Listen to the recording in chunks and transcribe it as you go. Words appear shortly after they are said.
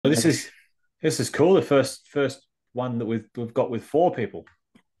Well, this is cool. The first one that we've got with four people.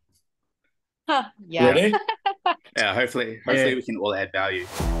 Huh, yeah. Ready? Yeah, hopefully Yeah. we can all add value.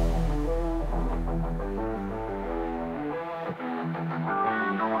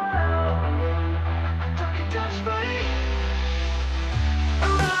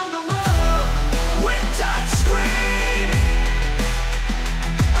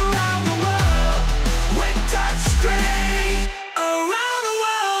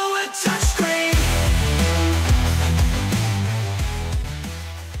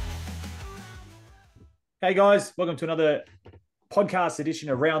 Hey guys, welcome to another podcast edition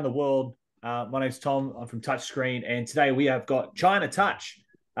around the world. My name's Tom. I'm from Touchscreen, and today we have got China Touch,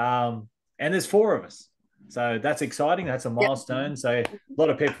 and there's four of us. So that's exciting. That's a Yep. milestone. So a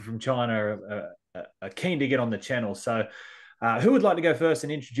lot of people from China are keen to get on the channel. So who would like to go first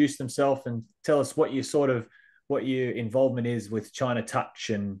and introduce themselves and tell us what your involvement is with China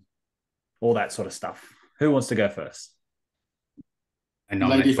Touch and all that sort of stuff? Who wants to go first? And Lady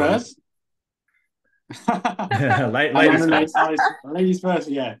nominate Jordan. first. Ladies first. Ladies first,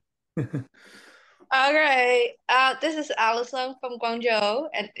 yeah. All right. This is Alison from Guangzhou,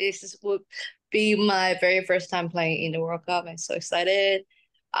 and would be my very first time playing in the World Cup. I'm so excited.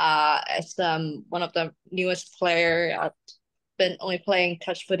 As one of the newest player, I've been only playing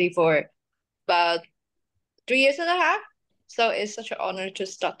touch footy for about 3 years and a half. So it's such an honor to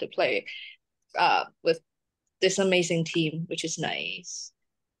start to play with this amazing team, which is nice.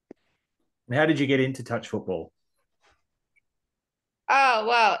 And how did you get into touch football? Oh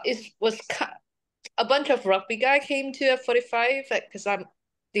wow, a bunch of rugby guy came to F45 because I'm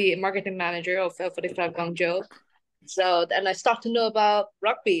the marketing manager of F45 Guangzhou. So then I started to know about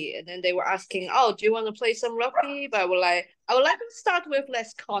rugby, and then they were asking, "Oh, do you want to play some rugby?" But I would like to start with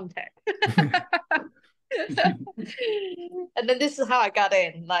less contact. And then this is how I got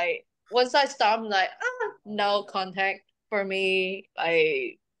in. Like once I start, I'm like, no contact for me.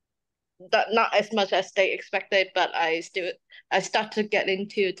 Not as much as they expected, but I start to get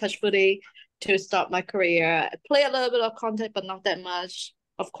into touch footy to start my career. I play a little bit of contact, but not that much.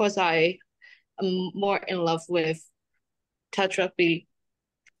 Of course, I am more in love with touch rugby,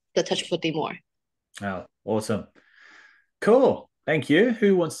 the touch footy more. Oh, awesome. Cool. Thank you.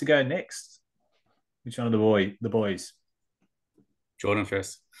 Who wants to go next? Which one of the boys? Jordan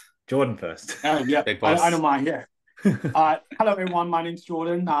first. Jordan first. Yeah, Big boss. I don't mind, yeah. Hello, everyone. My name's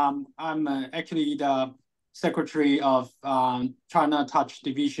Jordan. I'm actually the secretary of China Touch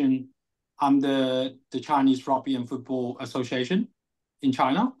Division. I'm the Chinese Rugby and Football Association in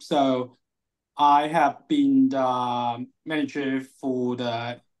China. So I have been the manager for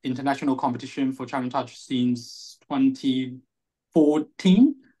the international competition for China Touch since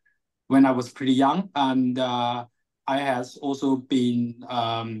 2014 when I was pretty young. And I has also been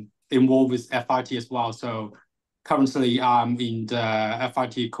involved with FIT as well. So currently, I'm in the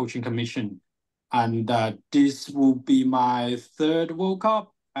FIT coaching commission, and this will be my third World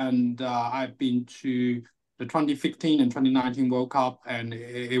Cup. And I've been to the 2015 and 2019 World Cup, and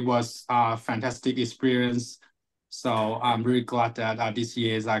it was a fantastic experience. So I'm really glad that this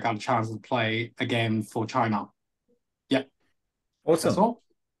year I got a chance to play again for China. Yeah, that's Awesome. all.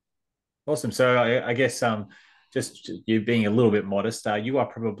 Awesome. So I guess just you being a little bit modest,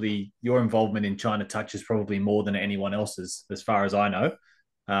 your involvement in China Touch is probably more than anyone else's, as far as I know.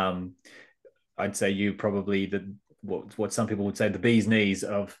 I'd say you probably what some people would say the bee's knees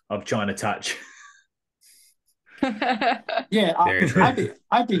of China Touch. Yeah, Very true.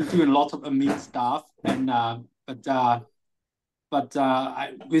 I've been doing a lot of amazing stuff, and with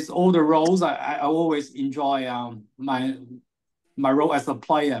all the roles, I always enjoy my role as a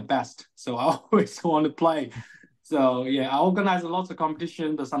player best. So I always want to play. So yeah, I organize a lot of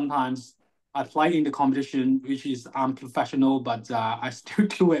competition, but sometimes I play in the competition, which is unprofessional, but I still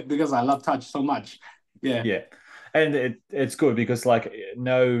do it because I love touch so much. Yeah. Yeah, and it's good because like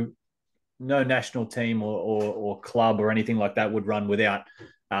no national team or club or anything like that would run without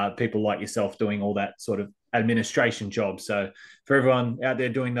people like yourself doing all that sort of administration job. So for everyone out there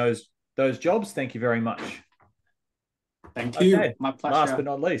doing those jobs, thank you very much. Thank you. Okay. My pleasure. Last but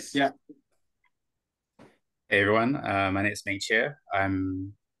not least. Yeah. Hey everyone, my name is Chea.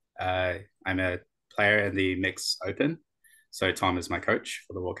 I'm a player in the Mix Open. So Tom is my coach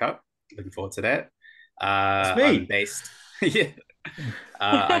for the World Cup. Looking forward to that. That's me. I'm based, yeah.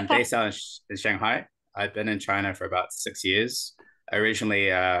 I'm based out in Shanghai. I've been in China for about 6 years.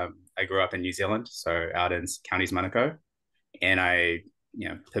 Originally, I grew up in New Zealand, so out in Counties Manukau, and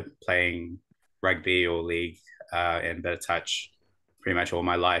playing rugby or league and a bit of touch pretty much all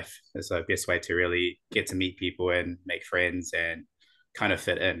my life. It's the best way to really get to meet people and make friends and kind of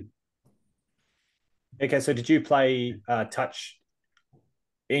fit in. Okay, so did you play touch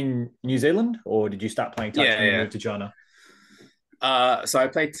in New Zealand, or did you start playing touch when you moved to China? So I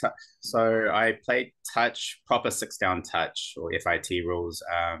played touch, proper six down touch or FIT rules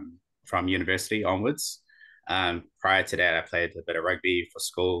from university onwards. Prior to that, I played a bit of rugby for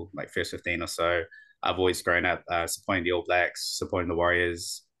school, like first 15 or so. I've always grown up supporting the All Blacks, supporting the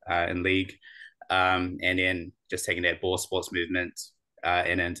Warriors in league, and then just taking that ball sports movement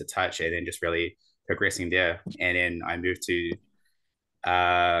and into touch, and then just really progressing there. And then I moved to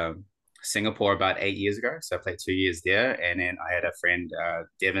Singapore about 8 years ago. So I played 2 years there. And then I had a friend,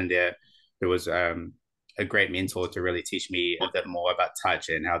 Devin, there, who was a great mentor to really teach me a bit more about touch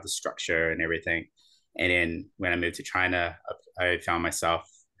and how the structure and everything. And then when I moved to China, I found myself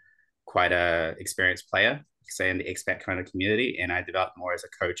quite a experienced player, say in the expat kind of community. And I developed more as a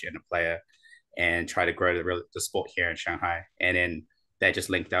coach and a player and try to grow the sport here in Shanghai. And then that just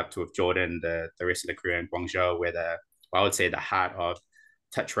linked up to with Jordan, the rest of the career in Guangzhou, where I would say the heart of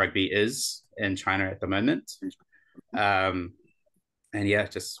touch rugby is in China at the moment. And yeah,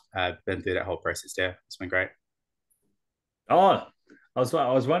 just been through that whole process there. It's been great. Oh, I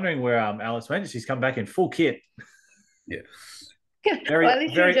was wondering where Alice went. She's come back in full kit. Yeah. Well, at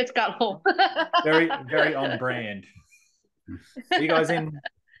least you just got home. very on brand. Are you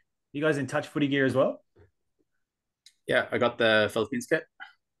guys in touch footy gear as well? Yeah, I got the Philippines kit,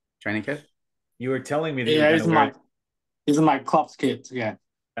 training kit. You were telling me that it's my club's kit. Yeah.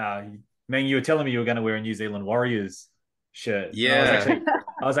 Meng, you were telling me you were going to wear a New Zealand Warriors shirt. Yeah.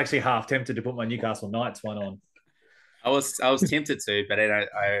 I was actually half tempted to put my Newcastle Knights one on. I was tempted to, but then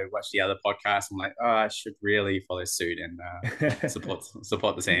I watched the other podcast. I'm like, oh, I should really follow suit and support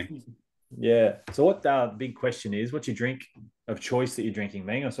the team. Yeah. So what the big question is, what's your drink of choice that you're drinking,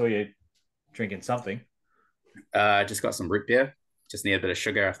 Meng? I saw you drinking something. Just got some root beer. Just need a bit of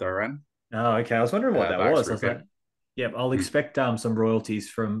sugar after a run. Oh, okay. I was wondering what that was. I was like, yeah, I'll expect some royalties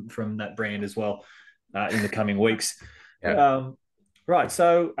from that brand as well in the coming weeks. Yeah. Right.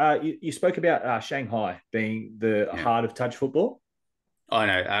 So you spoke about Shanghai being the heart of touch football. Oh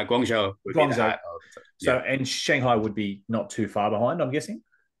no, Guangzhou would be the heart of. And Shanghai would be not too far behind, I'm guessing.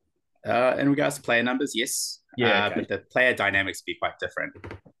 In regards to player numbers, yes. Yeah. But the player dynamics be quite different.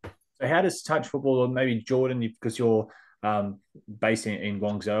 So how does touch football, or maybe Jordan, because you're based in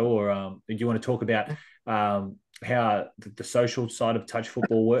Guangzhou, or do you want to talk about how the social side of touch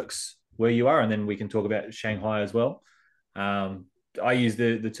football works where you are, and then we can talk about Shanghai as well. I use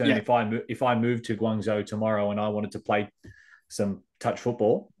the term if I move to Guangzhou tomorrow and I wanted to play some touch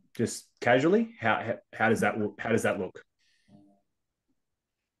football just casually, how does that look?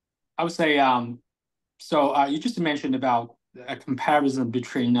 I would say so you just mentioned about a comparison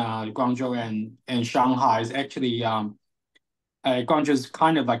between Guangzhou and Shanghai. Is actually Guangzhou is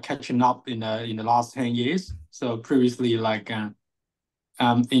kind of like catching up in the last 10 years. So previously, like in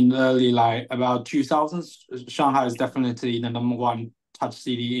early about 2000s, Shanghai is definitely the #1 touch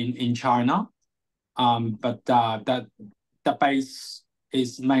city in China. But that base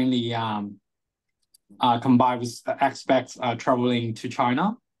is mainly combined with expats traveling to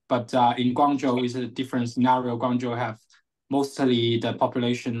China. But in Guangzhou is a different scenario. Guangzhou have mostly the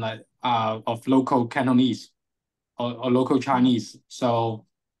population of local Cantonese or local Chinese. So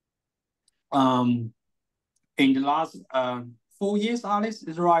in the last 4 years, Alice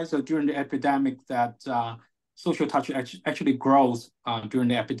is right. So during the epidemic, that social touch actually grows during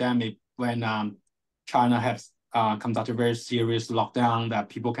the epidemic when China has conducted a very serious lockdown that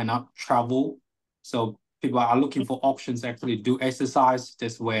people cannot travel. So people are looking for options to actually do exercise.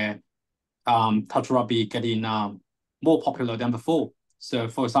 That's where touch rugby getting more popular than before. So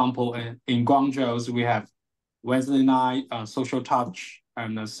for example, in Guangzhou, we have Wednesday night social touch,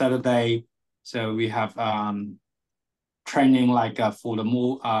 and Saturday. So we have training for the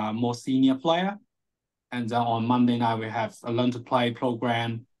more senior player. And then on Monday night, we have a learn to play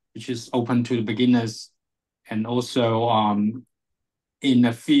program, which is open to the beginners. And also in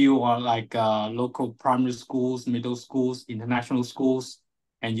a few local primary schools, middle schools, international schools,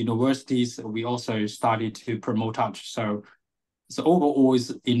 and universities, we also started to promote touch. So overall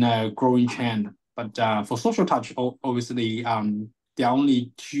is in a growing trend. But for social touch, obviously, there are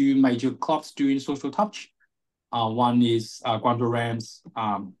only 2 major clubs doing social touch. One is Guangzhou Rams.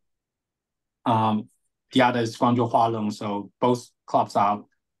 The other is Guangzhou Hualong. So both clubs are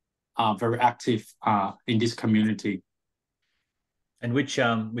very active in this community. And which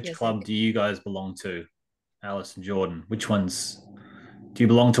club do you guys belong to, Alice and Jordan? Which ones? Do you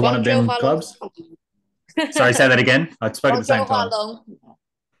belong to one of them clubs? Sorry, say that again. I spoke at the same time.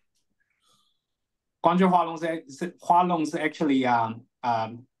 Guangzhou Hualong is actually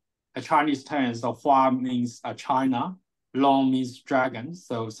a Chinese term. So Hua means China, Leung means dragon.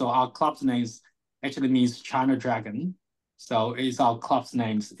 So our club's name actually means China Dragon. So it's our club's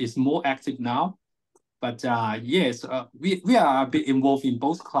name. It's more active now. But yes, we are a bit involved in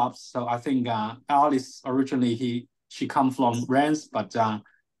both clubs. So I think Alice originally she come from Rennes, but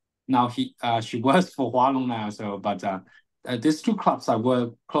now she works for Hualong now. So but these two clubs I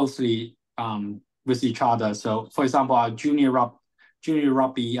work closely with each other. So for example, our junior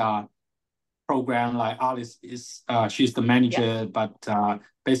rugby program, like Alice is she's the manager, but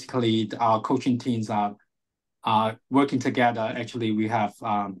basically our coaching teams are working together. Actually, we have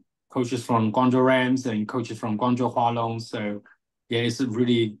coaches from Guangzhou Rams and coaches from Guangzhou Hualong. So yeah, it's a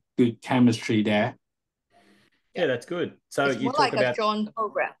really good chemistry there. Yeah, that's good. So it's you more talk like about a joint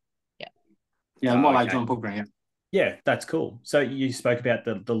program. Yeah, more like joint program. Yeah. Yeah, that's cool. So you spoke about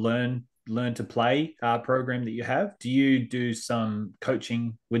the learn to play program that you have. Do you do some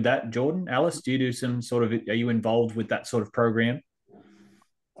coaching with that, Jordan? Alice, do you do some sort of? Are you involved with that sort of program?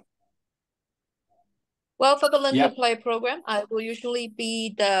 Well, for the Learn to Play program, I will usually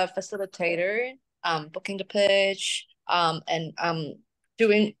be the facilitator, booking the pitch, and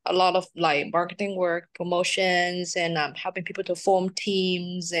doing a lot of like marketing work, promotions, and helping people to form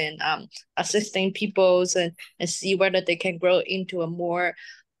teams and assisting people and see whether they can grow into a more,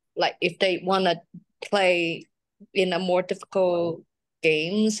 like if they want to play in a more difficult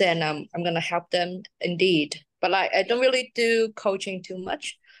games, and I'm gonna help them indeed. But like I don't really do coaching too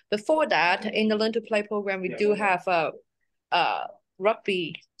much. Before that, in the Learn to Play program, we do have a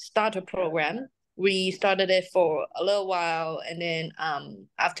rugby starter program. We started it for a little while, and then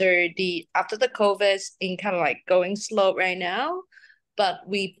after the COVID, it's in kind of like going slow right now, but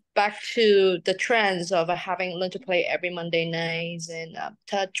we back to the trends of having Learn to Play every Monday nights and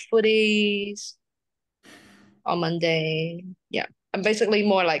touch footies on Monday. Yeah, I'm basically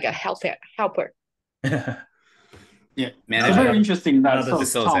more like a helper. Yeah, Manager. so very interesting. That Another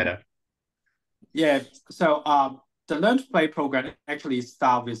facilitator. Tom, yeah, so the Learn to Play program actually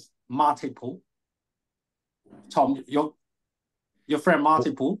start with multiple. Tom, your friend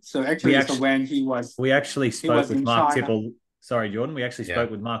multiple. So actually, so when we actually spoke with Mark China. Tipple. Sorry, Jordan. We actually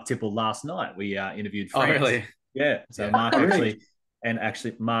spoke with Mark Tipple last night. We interviewed France. Oh, really? Yeah. So Mark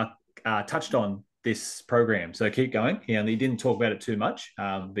actually Mark touched on this program. So keep going. He didn't talk about it too much.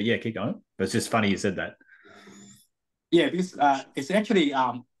 But yeah, keep going. But it's just funny you said that. Yeah, because it's actually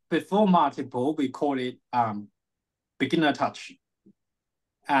before multiple, we call it beginner touch.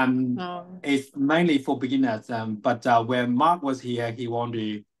 It's mainly for beginners. But when Mark was here, he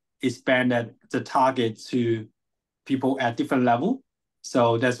wanted to expand the target to people at different level.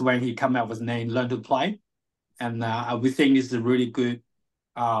 So that's when he come up with the name Learn to Play. And we think it's a really good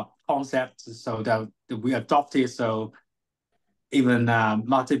concept, so that we adopted. So even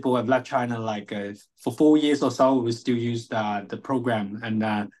multiple have left China like for 4 years or so, we still use the program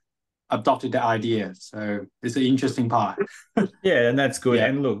and adopted the idea. So it's an interesting part. Yeah, and that's good. Yeah.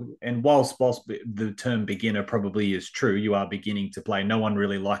 And look, and whilst the term beginner probably is true, you are beginning to play. No one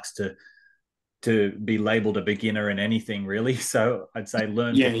really likes to be labeled a beginner in anything, really. So I'd say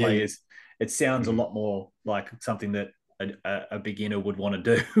learn to play is, it sounds a lot more like something that a beginner would want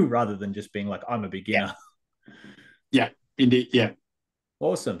to do rather than just being like, I'm a beginner. Yeah, indeed. Yeah.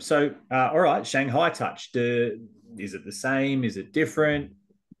 Awesome. So, all right, Shanghai Touch. Is it the same? Is it different?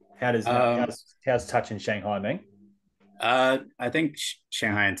 How's touch in Shanghai, Meng? I think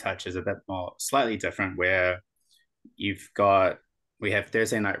Shanghai and touch is a bit more slightly different, where we have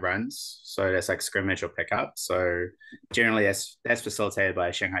Thursday night runs, so that's like scrimmage or pickup. So generally that's facilitated by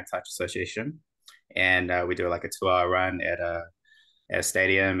Shanghai Touch Association, and we do like a 2-hour run at a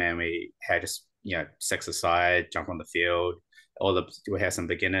stadium, and we had just 6 aside, jump on the field. We have some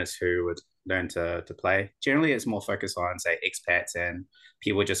beginners who would learn to play. Generally, it's more focused on, say, expats and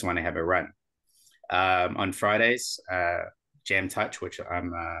people just want to have a run. On Fridays, Jam Touch, which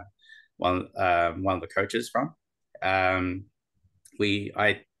I'm one of the coaches from, we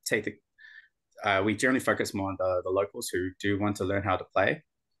generally focus more on the locals who do want to learn how to play,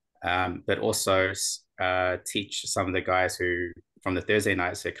 but also teach some of the guys who from the Thursday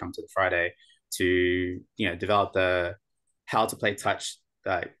nights who come to the Friday to develop the how to play touch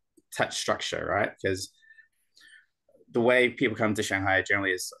structure, right? Because the way people come to Shanghai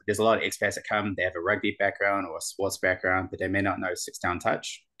generally is there's a lot of expats that come, they have a rugby background or a sports background, but they may not know 6-down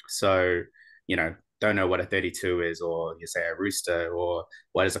touch. So, don't know what a 32 is, or you say a rooster, or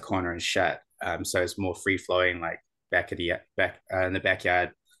what is a corner and shut. So it's more free flowing, like back in the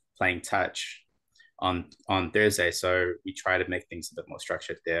backyard playing touch on Thursday. So we try to make things a bit more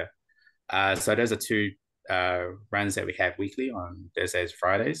structured there. So those are two runs that we have weekly on Thursdays,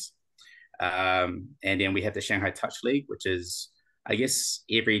 Fridays. And then we have the Shanghai Touch League, which is, I guess,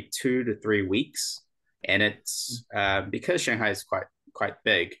 every 2 to 3 weeks. And it's because Shanghai is quite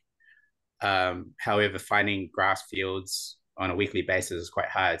big. However, finding grass fields on a weekly basis is quite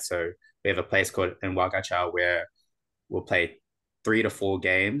hard. So we have a place called in Wagachao where we'll play 3 to 4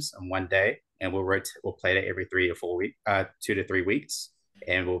 games in one day, and we'll play it every 2 to 3 weeks,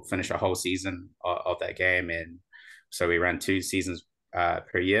 and we'll finish a whole season of that game. And so we run 2 seasons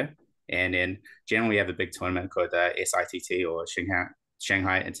per year. And then generally we have a big tournament called the SITT, or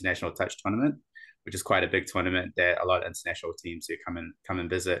Shanghai International Touch Tournament, which is quite a big tournament that a lot of international teams who come and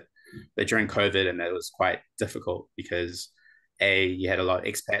visit. But during COVID, and it was quite difficult because you had a lot of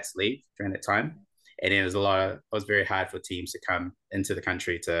expats leave during that time, and it was very hard for teams to come into the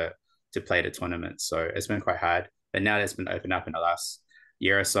country to play the tournament. So it's been quite hard. But now that's been opened up in the last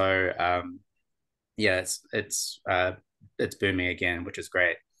year or so, it's booming again, which is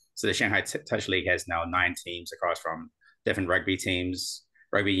great. So the Shanghai Touch League has now 9 teams across from different rugby teams,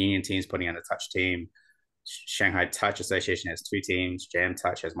 rugby union teams putting on a touch team. Shanghai Touch Association has 2 teams. Jam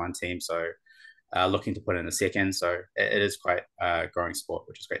Touch has 1 team. So looking to put in a second. So it is quite a growing sport,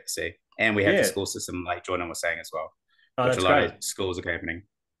 which is great to see. And we have the school system, like Jordan was saying as well, which a lot of schools are opening.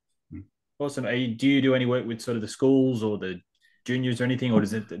 Awesome. Do you do any work with sort of the schools or the juniors or anything, or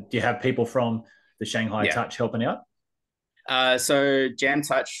do you have people from the Shanghai Touch helping out? So Jam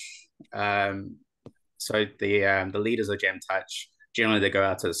Touch, so the leaders of Jam Touch, generally they go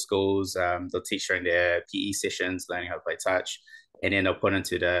out to the schools, they'll teach during their PE sessions, learning how to play touch, and then they'll put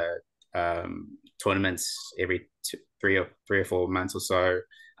into the tournaments every 3 or 4 months or so,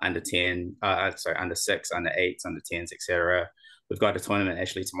 under 6, under 8s, under 10s, etc. We've got a tournament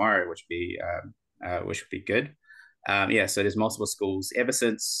actually tomorrow, which would be good. So there's multiple schools. Ever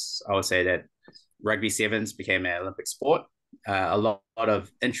since I would say that rugby sevens became an Olympic sport, a lot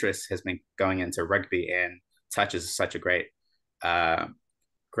of interest has been going into rugby, and touch is such a great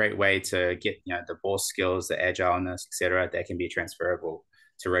way to get the ball skills, the agileness, etc. that can be transferable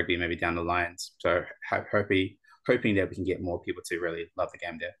to rugby maybe down the lines. So hoping that we can get more people to really love the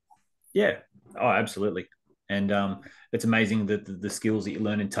game there. Yeah, oh, absolutely. And it's amazing that the skills that you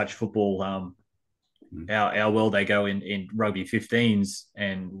learn in touch football. Our world, they go in rugby 15s,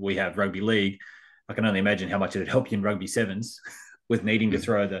 and we have rugby league. I can only imagine how much it'd help you in rugby sevens with needing to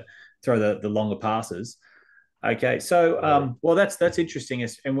throw the longer passes. Okay, so well, that's interesting.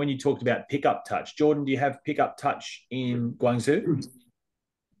 And when you talked about pickup touch, Jordan, do you have pickup touch in Guangzhou?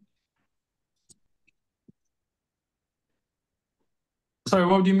 Sorry,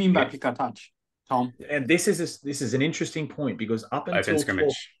 what do you mean by pickup touch, Tom? And this is an interesting point, because up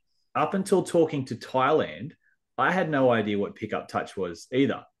until talking to Thailand, I had no idea what pickup touch was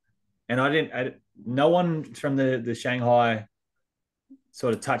either. And no one from the Shanghai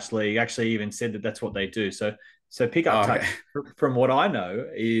sort of touch league actually even said that that's what they do. So pickup touch, from what I know,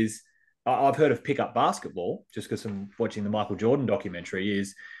 is I've heard of pickup basketball, just because I'm watching the Michael Jordan documentary,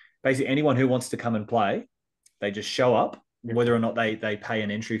 is basically anyone who wants to come and play, they just show up, whether or not they pay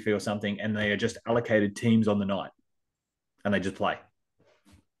an entry fee or something, and they are just allocated teams on the night, and they just play.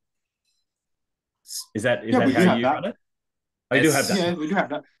 Is that how you run it? Oh, you do have that. Yeah, we do have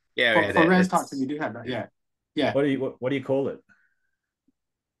that. Yeah, for Reds Touch, we do have that. Yeah. What do you call it?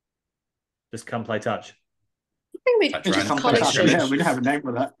 Just come play touch. I think we just come play touch. Yeah, we don't have a name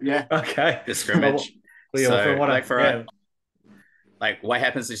for that. Yeah. Okay. The scrimmage. Like what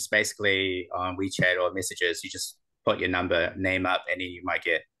happens is basically on WeChat or messages, you just put your name up, and then you might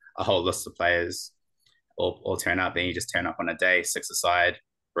get a whole list of players all turn up, and you just turn up on a day, 6 aside,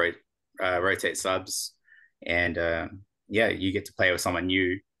 rotate subs, and you get to play with someone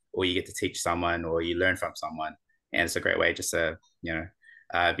new, or you get to teach someone, or you learn from someone, and it's a great way just to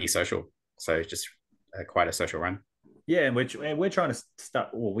be social. So it's just quite a social run. Yeah, and we're trying to start.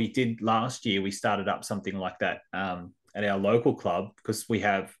 Well, we did last year. We started up something like that at our local club, because we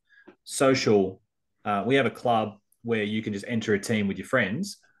have social. We have a club where you can just enter a team with your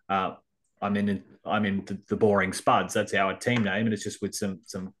friends. I'm in the Boring Spuds. That's our team name, and it's just with some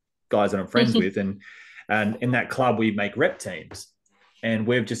guys that I'm friends with, and in that club we make rep teams, and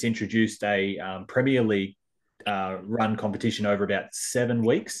we've just introduced a Premier League run competition over about 7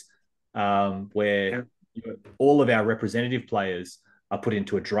 weeks, where all of our representative players are put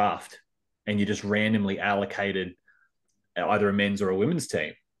into a draft, and you're just randomly allocated either a men's or a women's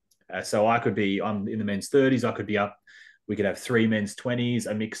team. So I'm in the men's 30s. I could be up. We could have 3 men's 20s,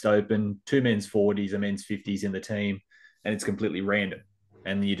 a mixed open, 2 men's 40s, a men's 50s in the team, and it's completely random.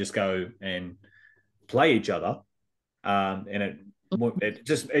 And you just go and play each other, and it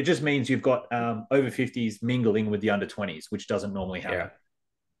just means you've got over 50s mingling with the under 20s, which doesn't normally happen. Yeah.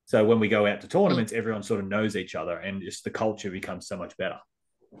 So when we go out to tournaments, everyone sort of knows each other, and just the culture becomes so much better.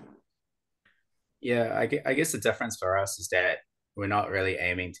 Yeah, I guess the difference for us is that we're not really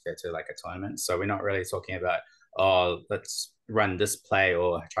aiming to get to like a tournament. So we're not really talking about, oh, let's run this play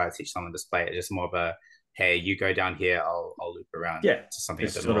or try to teach someone this play. It's just more of a, hey, you go down here, I'll loop around Yeah, to something a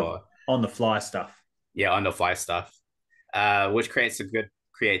it's bit sort more of on the fly stuff. Yeah, on the fly stuff, which creates a good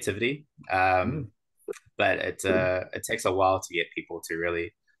creativity. But it takes a while to get people to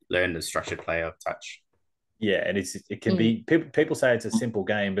really learn the structured play of touch. Yeah, and it can be people say it's a simple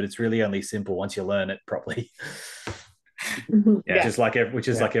game, but it's really only simple once you learn it properly. Yeah. Which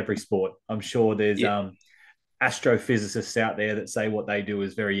is like every sport. I'm sure there's astrophysicists out there that say what they do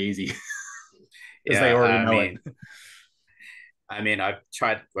is very easy because they already know it. I mean, I've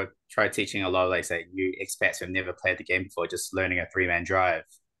tried teaching a lot of, like, say, new expats who've never played the game before, just learning a 3-man drive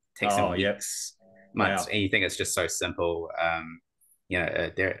takes them weeks, months, and you think it's just so simple.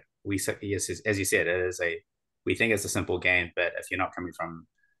 Yes, as you said, we think it's a simple game, but if you're not coming from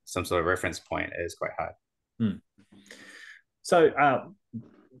some sort of reference point, it is quite hard. So,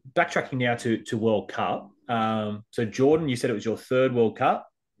 backtracking now to World Cup. So, Jordan, you said it was your third World Cup.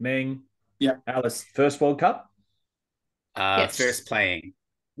 Meng, Alice, first World Cup. Yes. First playing.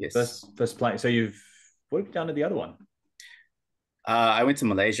 Yes. First playing. So what have you done to the other one? I went to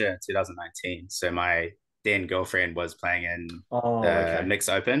Malaysia in 2019. So my then girlfriend was playing in the Mixed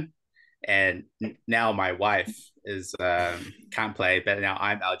Open, and now my wife is can't play, but now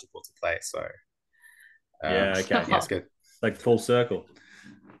I'm eligible to play. So okay, yeah, it's good. Like full circle.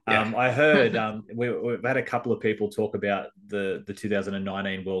 Yeah. I heard we've had a couple of people talk about the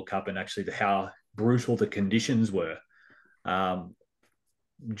 2019 World Cup and actually how brutal the conditions were.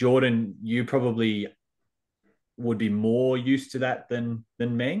 Jordan, you probably would be more used to that than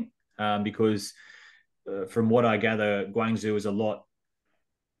Meng, because from what I gather, Guangzhou is a lot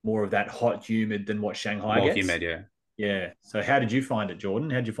more of that hot, humid than what Shanghai more gets. Humid, yeah. Yeah. So how did you find it,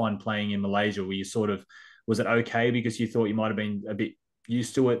 Jordan? How did you find playing in Malaysia? Were you was it okay because you thought you might have been a bit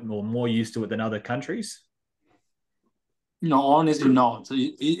used to it or more used to it than other countries? No, honestly not.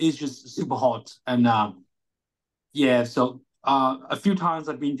 It's just super hot. And so a few times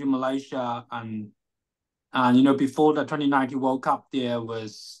I've been to Malaysia, and before the 2019 World Cup, there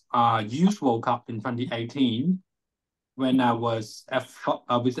was Youth World Cup in 2018 when I was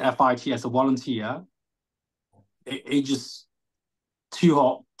with FIT as a volunteer. It just too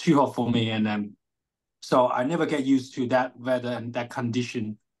hot for me, and so I never get used to that weather and that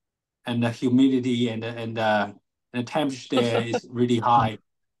condition, and the humidity and the temperature there is really high.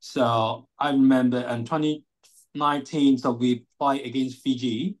 So I remember in 2019, so we played against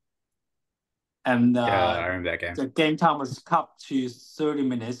Fiji, and I remember that game. The game time was cut to 30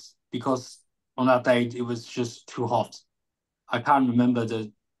 minutes because on that day it was just too hot. I can't remember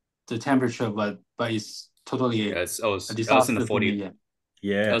the temperature, but it's totally it was in the 40.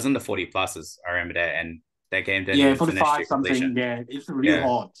 Yeah, it was in the 40 pluses. I remember that, and that game didn't 45 something. Yeah, it's really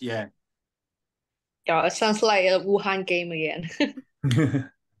hot. Yeah. Yeah, it sounds like a Wuhan game again.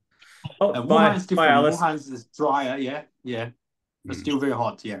 Wuhan is different. Wuhan is drier. Yeah, but still very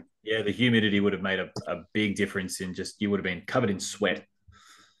hot. Yeah. Yeah, the humidity would have made a big difference in just you would have been covered in sweat.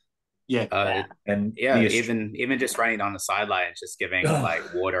 Yeah. Even just running on the sideline, just giving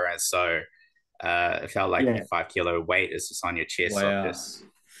like water, and so it felt like your 5 kilo weight is just on your chest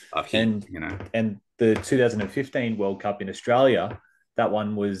of heat, And the 2015 World Cup in Australia, that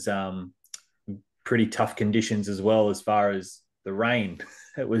one was pretty tough conditions as well as far as the rain.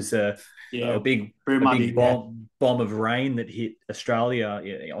 It was a big bomb of rain that hit Australia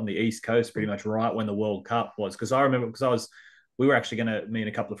on the East Coast pretty much right when the World Cup was. Because I remember, we were actually me and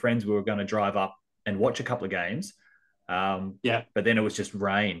a couple of friends, we were going to drive up and watch a couple of games. But then it was just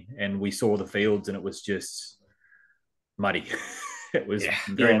rain, and we saw the fields, and it was just muddy. It was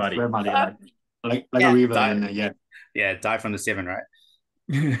very muddy. Very muddy, like a river. Dive from the 7, right?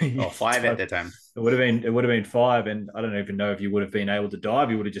 Or 5 at that time. It would have been 5, and I don't even know if you would have been able to dive.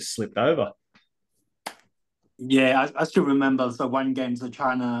 You would have just slipped over. Yeah, I still remember. So one game, the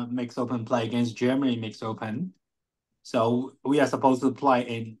China Mixed Open play against Germany Mixed Open. So we are supposed to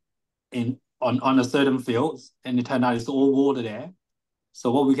play on a certain field, and it turned out it's all water there.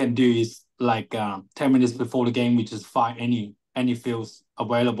 So what we can do is 10 minutes before the game, we just find any fields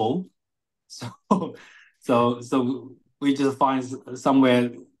available. So we just find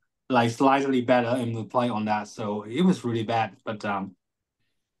somewhere slightly better and we play on that. So it was really bad, but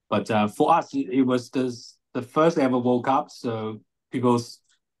for us it was the first ever World Cup. So people,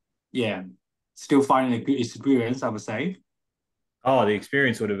 still finding a good experience, I would say. Oh, the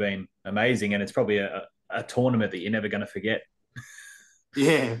experience would have been amazing, and it's probably a tournament that you're never going to forget.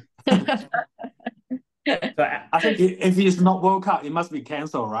 Yeah. So I think if it's not World Cup, it must be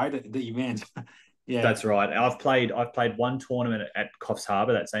cancelled, right? The event. Yeah. that's right. I've played one tournament at Coffs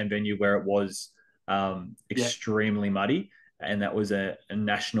Harbour, that same venue where it was Yeah. extremely muddy, and that was a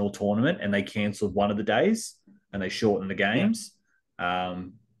national tournament, and they cancelled one of the days and they shortened the Yeah. games.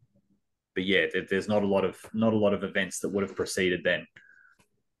 Um, but yeah, there's not a lot of events that would have proceeded then.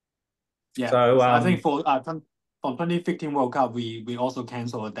 Yeah. So I think for 2015 World Cup, we also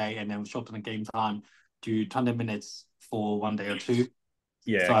canceled a day and then shortened the game time to 20 minutes for one day or two.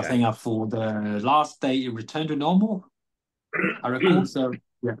 yeah, So I okay. think for the last day, it returned to normal, I recall. So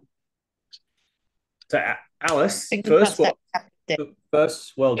yeah. So Alice, Fingers first crossed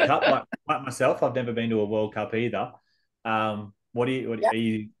first World Cup, like myself, I've never been to a World Cup either. Are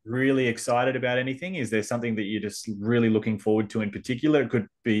you really excited about anything? Is there something that you're just really looking forward to in particular? It could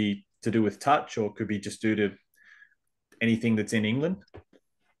be to do with touch, or it could be just due to anything that's in England.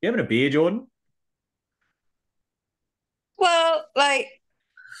 You having a beer, Jordan? Well, like,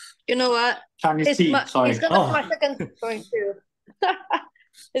 you know what? Chinese tea, It's sorry. gonna be my second time going to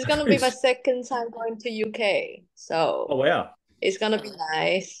it's gonna be my second time going to UK. Oh So wow. it's gonna be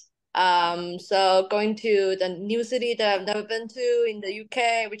nice. So going to the new city that I've never been to in the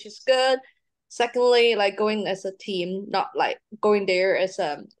UK, which is good. Secondly, like going as a team, not like going there as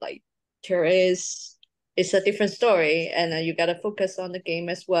a like tourist. It's a different story, and you gotta focus on the game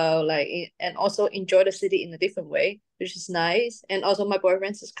as well, and also enjoy the city in a different way, which is nice. And also, my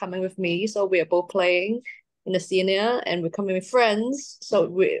boyfriend is coming with me, so we are both playing in the senior, and we're coming with friends, so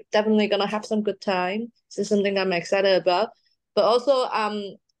we're definitely gonna have some good time. This is something I'm excited about. But also,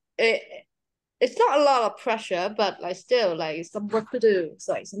 it it's not a lot of pressure, but like still like some work to do. It's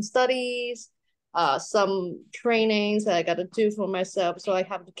like some studies, some trainings that I gotta do for myself. So I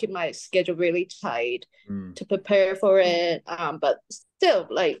have to keep my schedule really tight to prepare for it. But still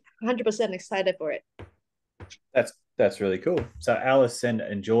like 100% excited for it. That's really cool. So Alice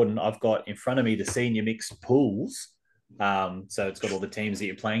and Jordan, I've got in front of me the senior mixed pools. So it's got all the teams that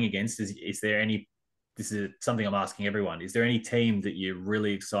you're playing against. Is there any? This is something I'm asking everyone. Is there any team that you're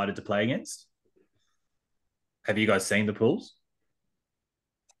really excited to play against? Have you guys seen the pools?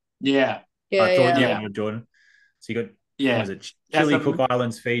 Yeah. Yeah, I thought yeah. you would, Jordan. So you got, what Yeah. is it? As Chile, a Cook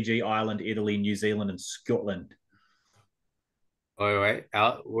Islands, Fiji, Ireland, Italy, New Zealand, and Scotland. Wait.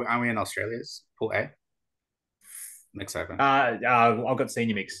 Are we in Australia's pool A? Mix open. I've got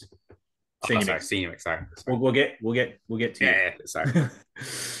senior mix. Sorry, senior mix. Sorry. We'll get to you. Yeah, sorry.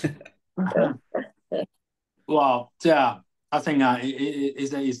 Well, yeah, I think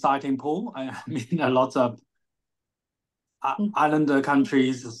it's an exciting pool. I mean, a lot of islander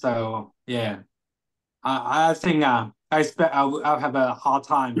countries. So yeah, I think I expect I'll have a hard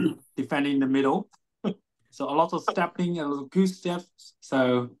time defending the middle. So a lot of stepping and a lot of good steps.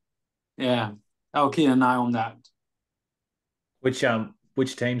 So yeah, I'll keep an eye on that. Which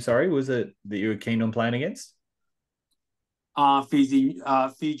team, sorry, was it that you were keen on playing against? Fiji,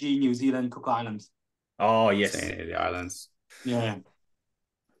 New Zealand, Cook Islands. Oh yes. The islands. Yeah.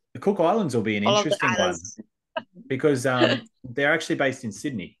 The Cook Islands will be an All of the interesting one islands. because they're actually based in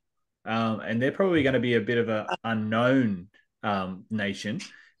Sydney. And they're probably going to be a bit of an unknown nation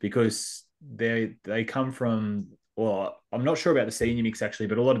because they come from, well, I'm not sure about the senior mix actually,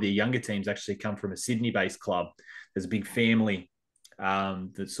 but a lot of the younger teams actually come from a Sydney-based club. There's a big family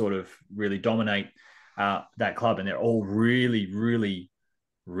that sort of really dominate that club, and they're all really, really,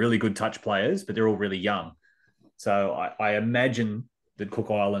 really good touch players, but they're all really young. So I imagine that Cook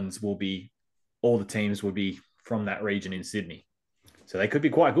Islands will be, all the teams will be from that region in Sydney. So they could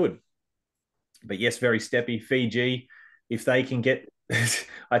be quite good. But yes, very steppy. Fiji, if they can get,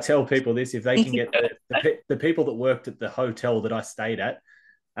 I tell people this, if they can get the people that worked at the hotel that I stayed at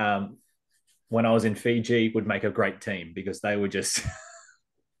when I was in Fiji would make a great team because they were just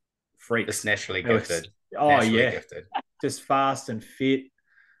freaks. Just naturally gifted. Gifted. Just fast and fit.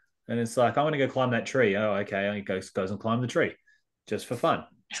 And it's like, I'm going to go climb that tree. Oh, okay. He goes and climb the tree just for fun.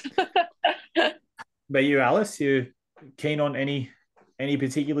 But you, Alice, you keen on any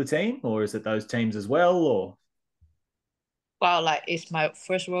particular team, or is it those teams as well? Or Wow, like it's my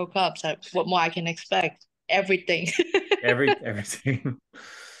first World Cup, so what more I can expect? Everything. everything.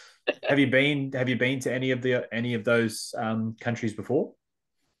 Have you been to any of those countries before?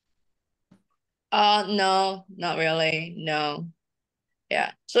 No, not really. No.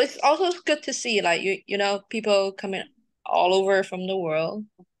 Yeah. So it's also good to see like you know people coming all over from the world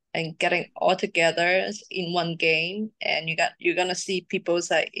and getting all together in one game, and you're gonna see people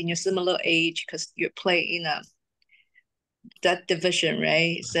like in your similar age because you're playing in that division,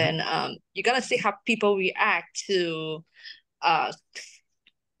 right? Then you're gonna see how people react to uh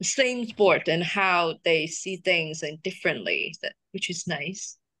same sport and how they see things and differently, which is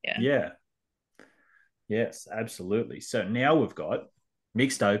nice. Yeah. Yeah. Yes, absolutely. So now we've got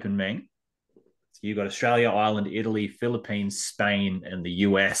mixed open, Meng. So you've got Australia, Ireland, Italy, Philippines, Spain, and the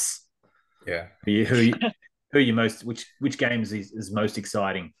US. Yeah. Who you most which games is most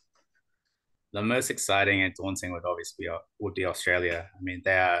exciting? The most exciting and daunting would be Australia. I mean,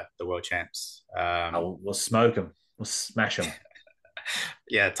 they are the world champs. We'll smoke them. We'll smash them.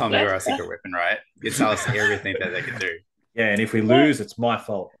 Yeah, Tom, you're our secret weapon, right? You tell us everything that they can do. Yeah, and if we lose, it's my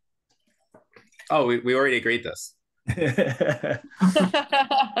fault. Oh, we already agreed this.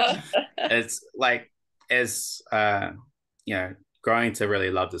 It's like, as growing to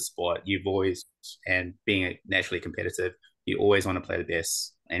really love the sport, you've always, and being naturally competitive, you always want to play the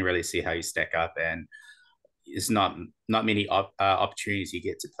best and really see how you stack up. And it's not many opportunities you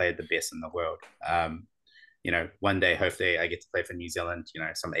get to play the best in the world. One day, hopefully, I get to play for New Zealand,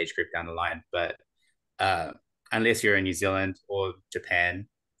 some age group down the line. But unless you're in New Zealand or Japan,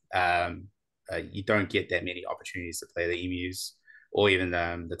 you don't get that many opportunities to play the emus or even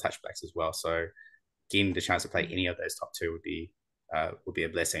the touchbacks as well. So getting the chance to play any of those top two would be a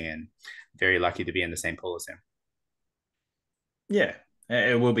blessing, and very lucky to be in the same pool as him. Yeah,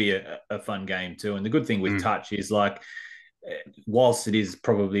 it will be a fun game too. And the good thing with touch is, like, whilst it is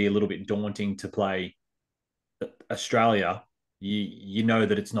probably a little bit daunting to play Australia, you know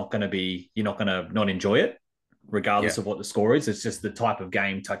that it's not going to be, you're not going to not enjoy it regardless of what the score is. It's just the type of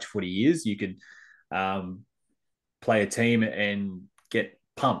game touch footy is. You could play a team and get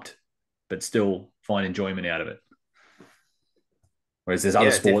pumped, but still find enjoyment out of it. Whereas there's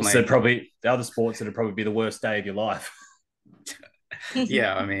other sports that would probably be the worst day of your life.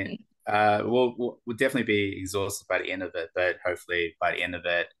 Yeah, I mean, we'll definitely be exhausted by the end of it, but hopefully by the end of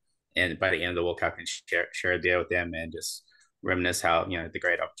it and by the end of the World Cup, and share a beer with them and just reminisce how, the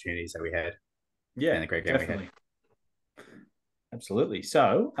great opportunities that we had. Yeah, and the great game definitely. we had. Absolutely.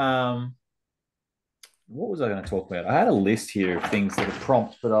 So, what was I going to talk about? I had a list here of things that are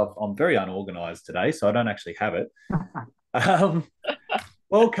prompts, but I'm very unorganized today, so I don't actually have it.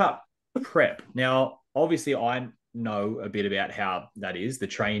 World Cup prep. Now, obviously, I know a bit about how that is, the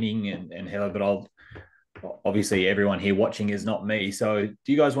training and how, but obviously everyone here watching is not me. So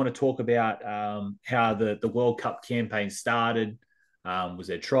do you guys want to talk about how the World Cup campaign started? Was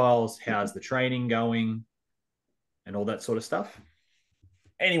there trials? How's the training going? And all that sort of stuff?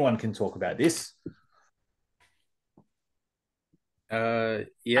 Anyone can talk about this.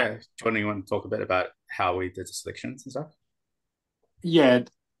 Yeah. Jordan, you want to talk a bit about how we did the selections and stuff? Yeah.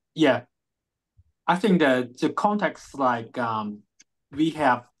 I think that the context, like, we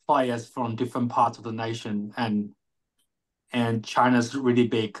have players from different parts of the nation, and China's really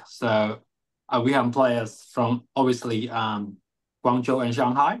big. So we have players from, obviously, Guangzhou and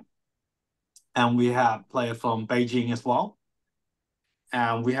Shanghai, and we have players from Beijing as well,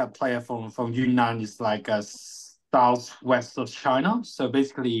 and we have players from Yunnan, is like a southwest of China. So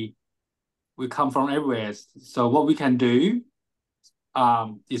basically, we come from everywhere. So what we can do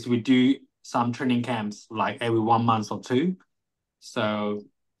is we do some training camps like every 1 month or two. So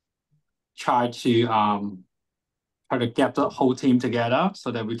try to get the whole team together so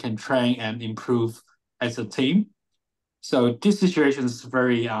that we can train and improve as a team. So this situation is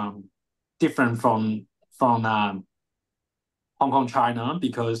very different from Hong Kong, China,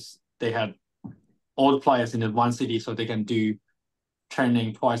 because they had all the players in the one city, so they can do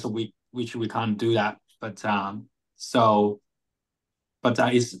training twice a week, which we can't do that. But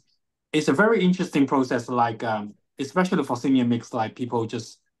it's a very interesting process, like, especially for senior mix, like, people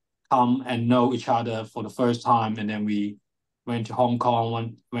just come and know each other for the first time, and then we went to Hong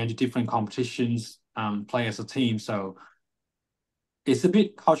Kong, went to different competitions, play as a team. So it's a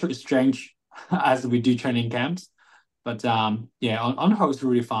bit culturally strange as we do training camps, but on the whole, it's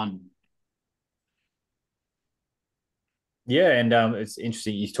really fun. Yeah, and it's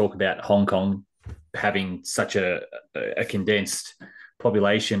interesting you talk about Hong Kong having such a condensed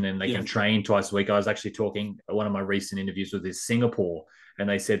population, and they can train twice a week. I was actually talking, one of my recent interviews with is Singapore, and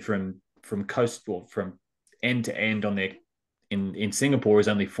they said from coast, or from end to end on their in Singapore is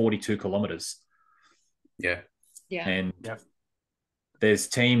only 42 kilometers. Yeah. And there's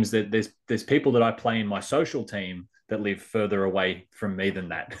teams that there's people that I play in my social team that live further away from me than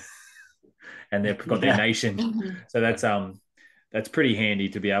that. And they've got their nation. So that's pretty handy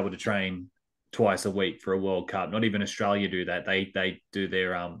to be able to train twice a week for a World Cup. Not even Australia do that. They do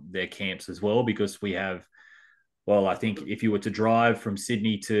their camps as well, because we have well, I think if you were to drive from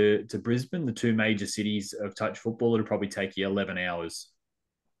Sydney to Brisbane, the two major cities of touch football, it'd probably take you 11 hours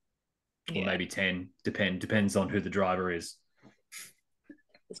or maybe 10. Depends on who the driver is.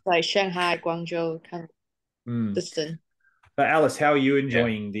 It's like Shanghai, Guangzhou kind of distance. But Alice, how are you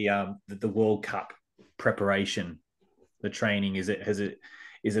enjoying the World Cup preparation, the training? Is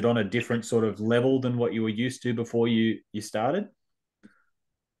it on a different sort of level than what you were used to before you started?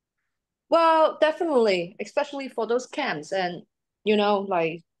 Well, definitely, especially for those camps and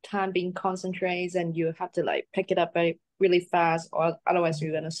like time being concentrates and you have to like pick it up very really fast or otherwise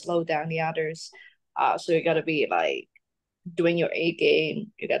you're gonna slow down the others. So you gotta be like doing your A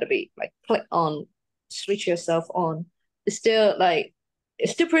game. You gotta be like click on, switch yourself on. It's still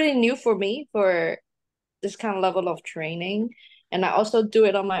pretty new for me for this kind of level of training. And I also do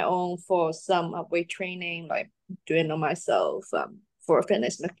it on my own for some weight training, like doing it on myself for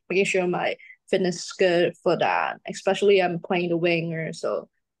fitness, making sure my fitness is good for that. Especially I'm playing the winger, so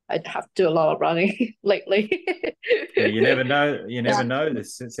I have to do a lot of running lately. Yeah, you never know. You never know. The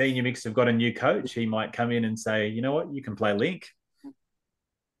senior mix have got a new coach. He might come in and say, you know what, you can play link.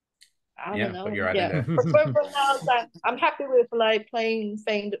 I don't know. For now, I'm happy with like playing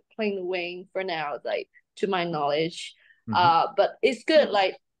the wing for now, like to my knowledge. But it's good.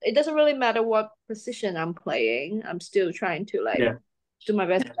 Like it doesn't really matter what position I'm playing. I'm still trying to like do my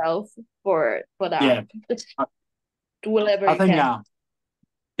best self for that. Yeah. Just do whatever I you think, can.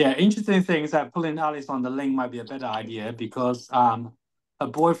 interesting thing is that putting Alice on the link might be a better idea because her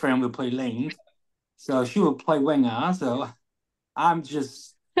boyfriend will play link, so she will play winger. So I'm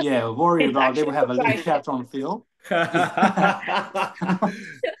just worried about they will have a link chat on field. So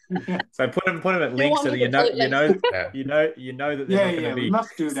put him at link so that you know that they're not going to be. We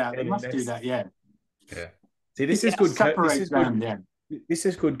must do that. We must do that. Yeah. See, this is good. This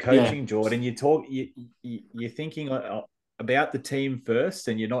is good coaching, Jordan. You're thinking about the team first,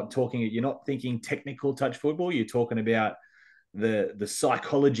 and you're not thinking technical touch football. You're talking about the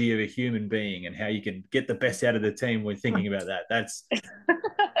psychology of a human being and how you can get the best out of the team when thinking about that. That's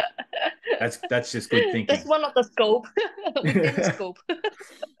just good thinking. That's one of the scope. Within the scope.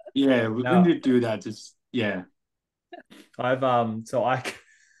 We need to do that.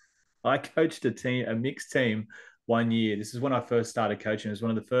 I coached a mixed team 1 year. This is when I first started coaching. It was one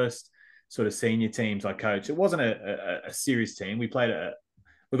of the first sort of senior teams I coached. It wasn't a serious team. We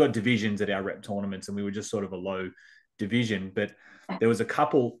got divisions at our rep tournaments, and we were just sort of a low division. But there was a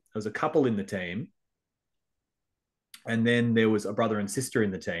couple in the team, and then there was a brother and sister in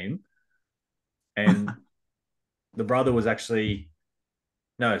the team. And the brother was actually,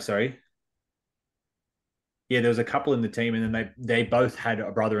 no, sorry. Yeah, there was a couple in the team, and then they both had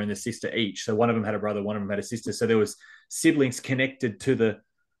a brother and a sister each. So one of them had a brother, one of them had a sister. So there was siblings connected to the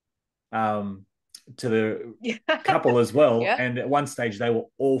couple as well. Yeah. And at one stage, they were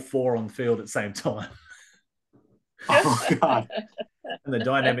all four on the field at the same time. Oh God! And the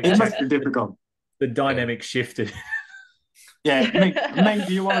dynamic. It must be difficult. The dynamic shifted. Yeah, Meng,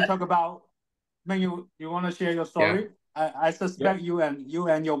 do you want to talk about? Meng, you want to share your story? Yeah. I suspect you and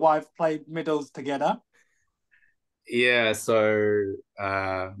your wife played middles together. Yeah, so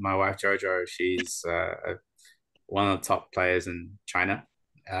my wife Jojo, she's one of the top players in China.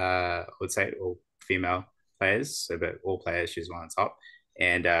 I would say all female players, so but all players, she's one of the top.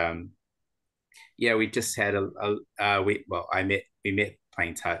 And we just had we met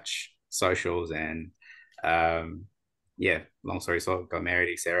playing touch socials, and long story short, got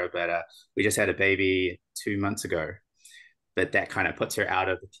married, etc. But we just had a baby 2 months ago. But that kind of puts her out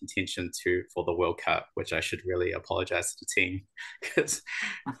of the contention for the World Cup, which I should really apologize to the team because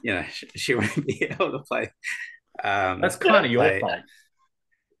she won't be able to play. That's kind of your fault.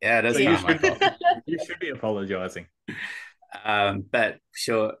 Yeah, that's not my fault. You should be apologizing. But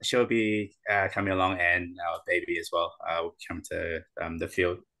she'll be coming along, and our baby as well will come to the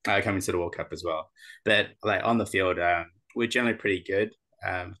field, coming to the World Cup as well. But like on the field, we're generally pretty good.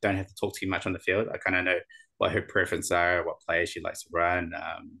 Don't have to talk too much on the field. I kind of know what her preferences are, what players she likes to run.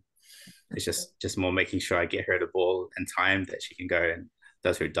 It's just more making sure I get her the ball in time that she can go and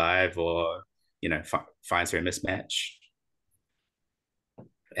does her dive or finds her mismatch,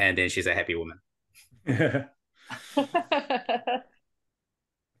 and then she's a happy woman. Tell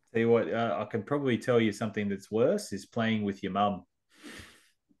you what, I can probably tell you something that's worse is playing with your mum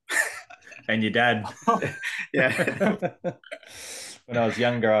and your dad. Yeah. When I was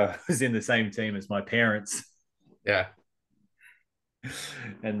younger, I was in the same team as my parents. Yeah.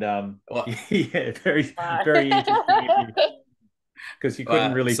 And very, very interesting because you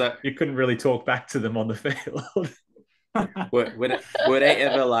couldn't really talk back to them on the field. Would they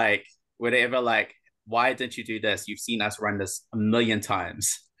ever why didn't you do this? You've seen us run this a million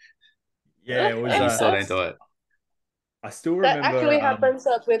times, Yeah, it was. and you still don't do it. I still That remember. actually happens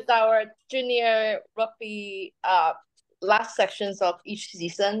with our junior rugby last sections of each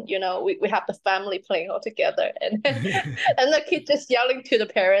season. You know, we have the family playing all together, and and the kid just yelling to the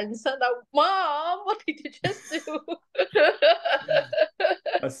parents, and like, "Mom, what did you just do?"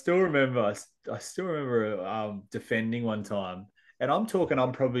 I still remember. I still remember defending one time, and I'm talking.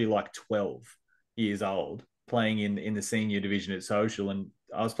 I'm probably like 12 years old, playing in the senior division at Social, and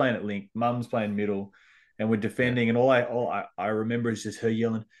I was playing at Link. Mum's playing middle, and we're defending, and all I remember is just her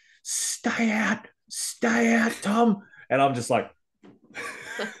yelling, stay out, Tom," and I'm just like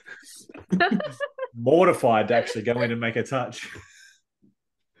mortified to actually go in and make a touch.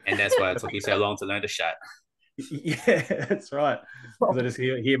 And that's why it took you so long to learn the shot. Yeah, that's right. Because I just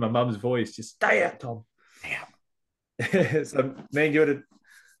hear my mum's voice, just stay out, Tom. Damn. So, man,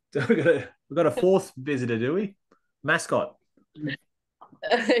 we've got a fourth visitor, do we? Mascot.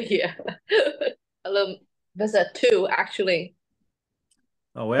 Yeah. Hello, there's a two actually.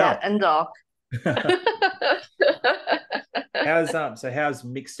 Oh wow. Cat and dog. How's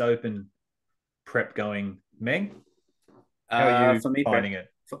mixed open prep going, Meng? How are you finding it?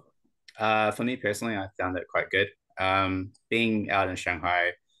 For me personally, I found it quite good. Being out in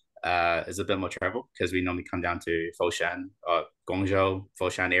Shanghai is a bit more travel because we normally come down to Foshan or Guangzhou,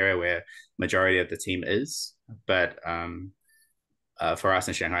 Foshan area where majority of the team is. But for us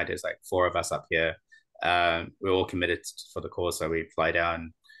in Shanghai, there's like 4 of us up here. We're all committed for the course, so we fly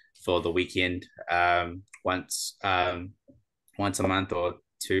down for the weekend once a month or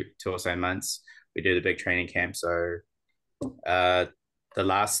two or so months. We do the big training camp. So the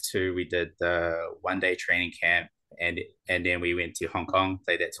last 2 we did the 1-day training camp, and then we went to Hong Kong,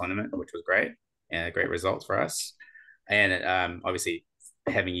 played that tournament, which was great and a great result for us. And obviously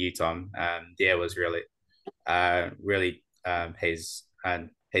having you, Tom, there was really pays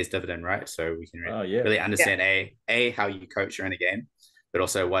dividend, right? So we can really understand a how you coach during the game, but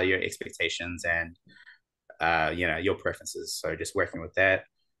also what are your expectations and your preferences. So just working with that.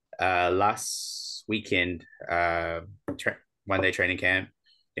 Last weekend, 1-day training camp.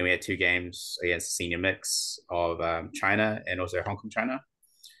 Then we had 2 games against the senior mix of China and also Hong Kong, China.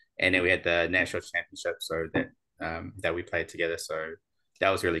 And then we had the national championship, so that we played together. So that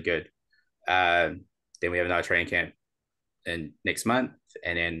was really good. Then we have another training camp in next month,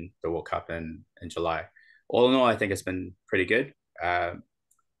 and then the World Cup in July. All in all, I think it's been pretty good.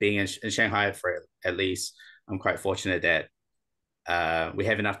 Being in Shanghai for at least, I'm quite fortunate that we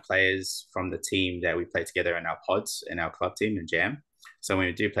have enough players from the team that we play together in our pods, in our club team and jam. So when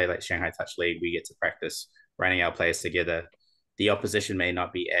we do play like Shanghai Touch League, we get to practice running our players together. The opposition may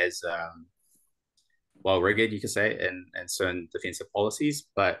not be as well rigged, you could say, in certain defensive policies,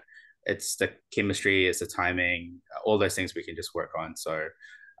 but it's the chemistry, it's the timing, all those things we can just work on. So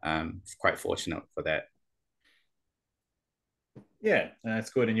quite fortunate for that. Yeah, that's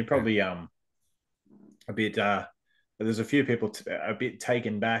good. And you're probably a bit there's a few people a bit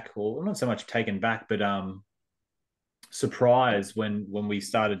taken back, or not so much taken back, but surprised when we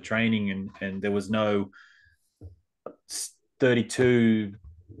started training and there was no 32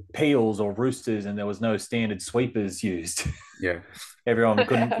 peels or roosters and there was no standard sweepers used. Yeah. Everyone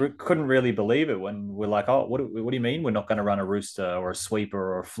couldn't really believe it when we're like, oh, what do you mean we're not going to run a rooster or a sweeper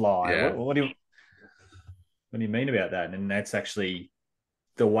or a fly? Yeah. What do you mean about that? And that's actually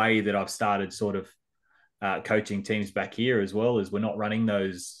the way that I've started sort of coaching teams back here as well, is we're not running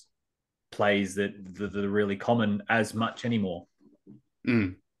those plays that are really common as much anymore.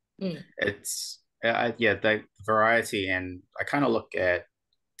 It's the variety, and I kind of look at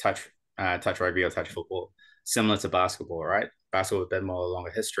touch rugby or touch football similar to basketball, right? Basketball with a bit more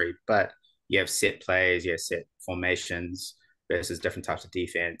longer history, but you have set plays, you have set formations versus different types of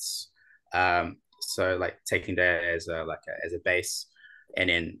defense. So like taking that as a base, and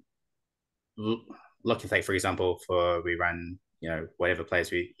then looking like, for example, we run whatever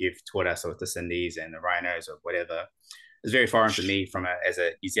plays you've taught us with the Cindy's and the Rhinos or whatever. It's very foreign to me as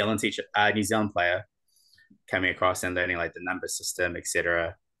a New Zealand player coming across and learning like the number system,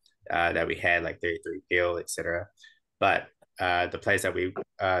 etc. That we had, like 33 peel, etc. But the plays that we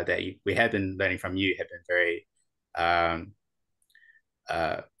have been learning from you have been very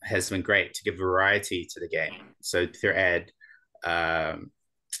has been great to give variety to the game. So to add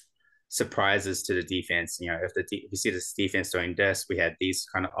surprises to the defense, if you see this defense doing this, we had these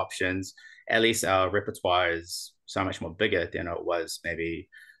kind of options. At least our repertoire is so much more bigger than it was maybe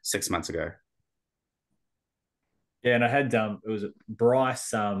 6 months ago. Yeah, and I had it was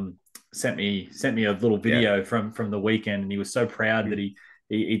Bryce sent me a little video from the weekend, and he was so proud that he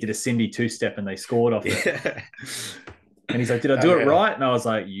he did a Cindy two-step and they scored off it. Yeah. And he's like, "Did I do it right?" And I was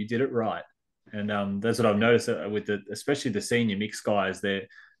like, "You did it right." And that's what I've noticed with especially the senior mixed guys. The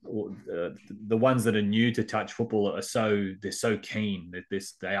ones that are new to touch football they're so keen that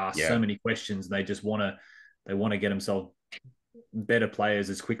they ask so many questions and they just want to get themselves better players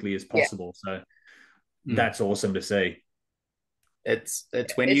as quickly as possible. So that's awesome to see. It's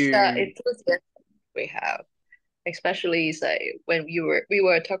when it's we have, especially say when we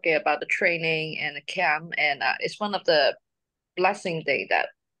were talking about the training and the camp, and it's one of the blessing day that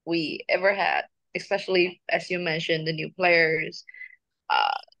we ever had, especially as you mentioned, the new players.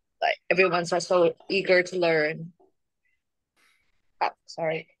 Like everyone's so eager to learn.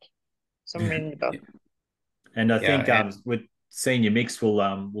 Sorry, some ringing the bell. And I think with senior mix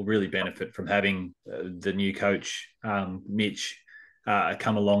will really benefit from having the new coach Mitch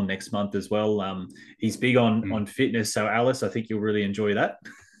come along next month as well. He's big on fitness, so Alice, I think you'll really enjoy that.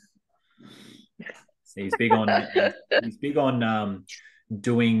 He's big on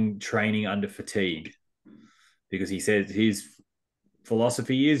doing training under fatigue, because he says his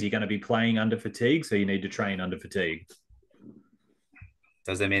philosophy is you're going to be playing under fatigue, so you need to train under fatigue.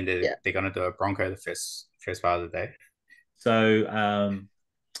 Does that mean that they're going to do a Bronco the first part of the day? So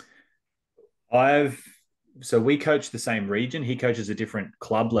we coach the same region. He coaches a different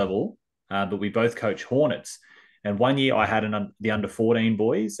club level, but we both coach Hornets. And one year I had the under 14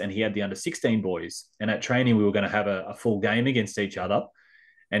 boys and he had the under 16 boys. And at training, we were going to have a full game against each other.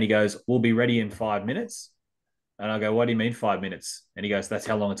 And he goes, "We'll be ready in 5 minutes." And I go, "What do you mean 5 minutes?" And he goes, "That's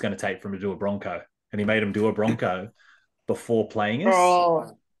how long it's going to take for him to do a Bronco." And he made him do a Bronco before playing us.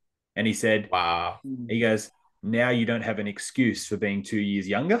 Oh. And he said, "Wow." He goes, "Now you don't have an excuse for being 2 years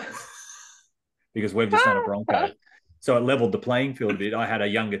younger because we've just done a Bronco." So it leveled the playing field a bit. I had a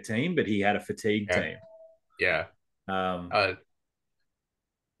younger team, but he had a fatigue team. Yeah.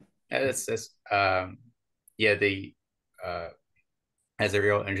 Has a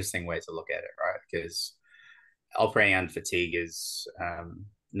real interesting way to look at it, right? Because operating under fatigue is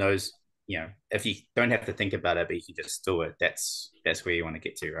knows, if you don't have to think about it, but you can just do it, that's where you want to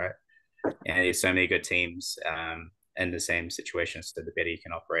get to, right? And there's so many good teams in the same situation, so the better you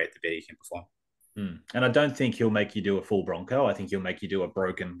can operate, the better you can perform. And I don't think he'll make you do a full Bronco. I think he'll make you do a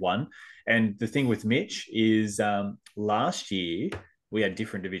broken one. And the thing with Mitch is last year we had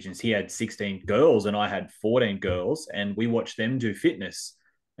different divisions. He had 16 girls and I had 14 girls, and we watched them do fitness,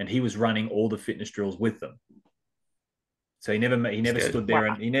 and he was running all the fitness drills with them. So he never stood there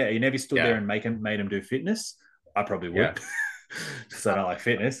and he never stood there and made him do fitness. I probably would, because I don't like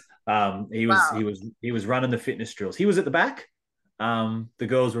fitness. He was running the fitness drills. He was at the back. The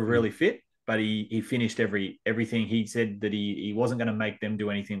girls were really fit, but he finished everything. He said that he wasn't going to make them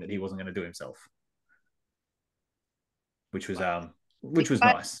do anything that he wasn't going to do himself, which was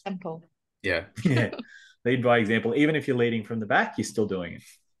nice. Example. Yeah. Lead by example. Even if you're leading from the back, you're still doing it.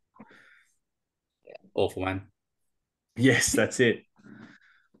 All for one. Yes, that's it.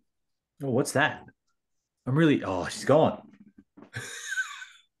 Oh, what's that? She's gone.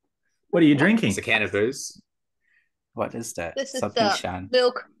 What are you drinking? It's a can of booze. What is that? This is Something the Shan.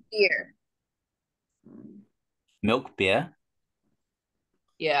 milk beer. Milk beer?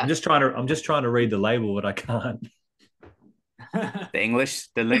 Yeah. I'm just trying to read the label, but I can't. The English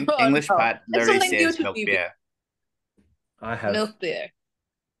No. part literally something says new to milk me. beer. I have Milk beer.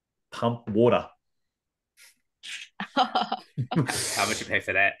 pump water. How much you pay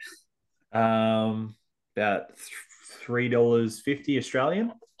for that? About $3.50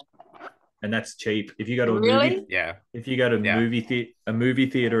 Australian, and that's cheap. If you go to a Really? movie, if you go to a movie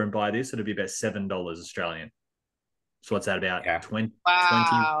theater and buy this, it'll be about $7 Australian. So what's that about?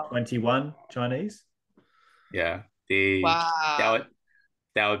 21 Chinese? Yeah. Wow.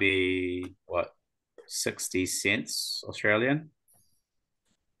 That would be what, 60 cents Australian?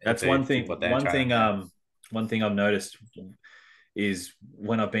 That's one thing. One thing I've noticed is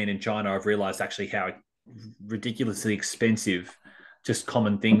when I've been in China, I've realized actually how ridiculously expensive just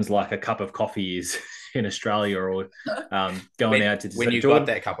common things like a cup of coffee is in Australia, or going out to when you got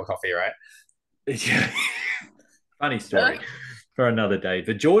that cup of coffee, right? Yeah. Funny story for another day.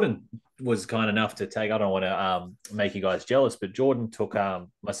 But Jordan was kind enough to take, I don't want to make you guys jealous, but Jordan took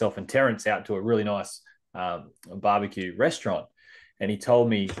myself and Terrence out to a really nice barbecue restaurant. And he told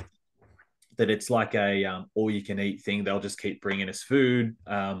me that it's like a all-you-can-eat thing. They'll just keep bringing us food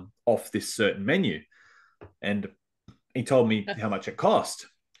off this certain menu. And he told me how much it cost.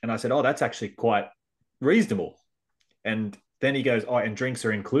 And I said, "Oh, that's actually quite reasonable." And then he goes, "Oh, and drinks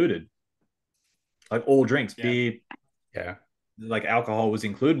are included. Like all drinks, beer, like alcohol was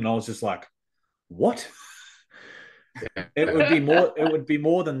included." And I was just like, "What?" It would be more. It would be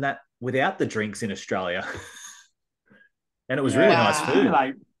more than that without the drinks in Australia, and it was really nice It's something food.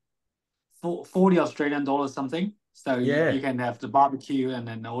 like 40 Australian dollars something. So Yeah. you can have the barbecue and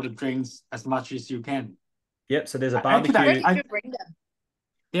then all the drinks as much as you can. Yep. So there's a Actually, barbecue. Where did you bring them?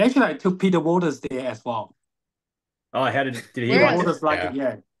 they actually took Peter Waters there as well. Oh, how did he Where Peter like is it? Waters like Yeah. it,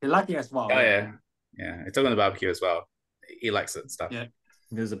 yeah. They like it as well. Oh yeah. yeah. It's all on the barbecue as well. He likes it and stuff. Yeah.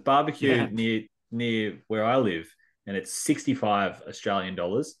 There's a barbecue Yeah. near where I live, and it's 65 Australian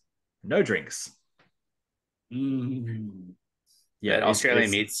dollars, no drinks. Mm. Yeah, But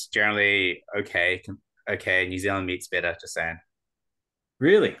Australian meat's generally okay. Okay, New Zealand meat's better, just saying.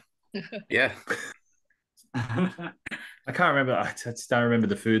 really. Yeah. I can't remember. I just don't remember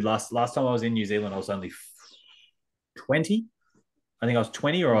the food. Last time I was in New Zealand, I was only 20. I think I was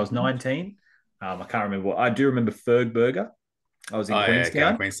 20 or I was 19. I can't remember what. I do remember Ferg Burger. I was in Oh yeah, okay,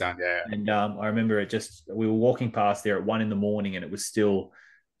 Queenstown, Queenstown, yeah. and I remember it. Just we were walking past there at 1 a.m, and it was still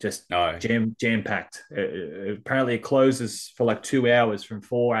just No. jam packed. Apparently, it closes for like 2 hours from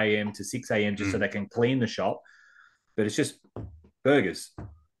 4 a.m. to 6 a.m. just so they can clean the shop. But it's just burgers.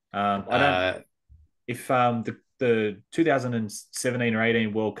 I don't. If the 2017 or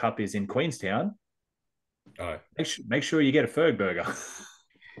 18 World Cup is in Queenstown, make sure you get a Ferg burger.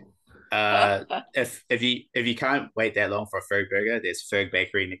 If you can't wait that long for a Ferg burger, there's Ferg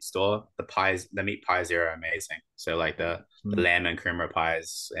Bakery next door. The meat pies there are amazing. So like the lamb and creamer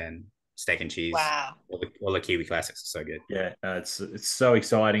pies and steak and cheese. Wow. All the Kiwi classics are so good. Yeah, it's so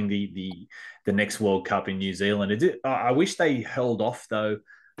exciting. The next World Cup in New Zealand. I wish they held off though,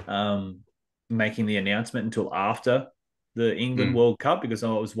 making the announcement until after the England World Cup, because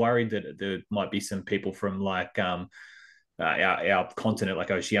I was worried that there might be some people from like our continent,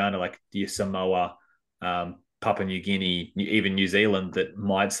 like Oceania, like the Samoa, Papua New Guinea, even New Zealand, that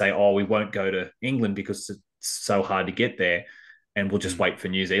might say, "Oh, we won't go to England because it's so hard to get there, and we'll just wait for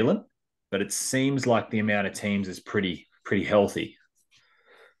New Zealand." But it seems like the amount of teams is pretty healthy.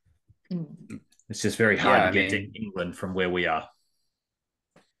 It's just very hard to get to England from where we are.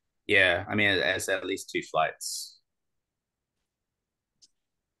 Yeah, I mean, it's at least 2 flights.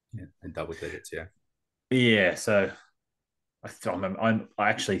 Yeah, and double digits, yeah. Yeah, so I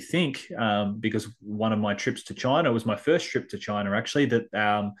actually think because one of my trips to China was my first trip to China, actually, that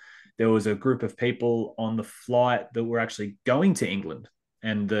there was a group of people on the flight that were actually going to England,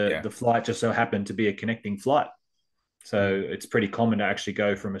 and the flight just so happened to be a connecting flight. So it's pretty common to actually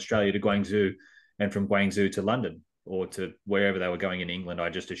go from Australia to Guangzhou and from Guangzhou to London or to wherever they were going in England.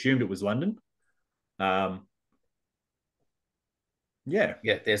 I just assumed it was London. Yeah.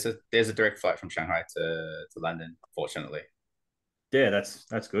 There's a direct flight from Shanghai to London, fortunately. Yeah,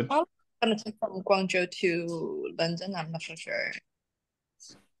 that's good. I'm gonna take from Guangzhou to London. I'm not so sure.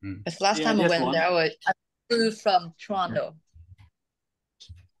 Because last time I went there, I flew from Toronto.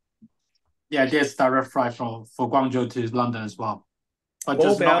 Yeah, there's direct flight for Guangzhou to London as well, but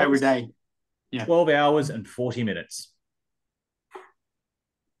just not every day. Yeah, 12 hours and 40 minutes.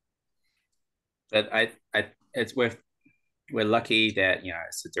 But we're lucky that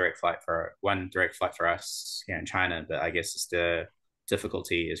it's a direct flight for us here in China. But I guess it's the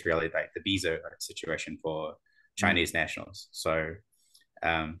difficulty is really like the visa situation for Chinese nationals. So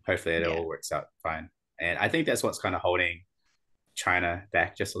hopefully it all works out fine. And I think that's what's kind of holding China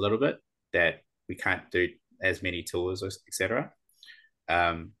back just a little bit, that we can't do as many tours, etc.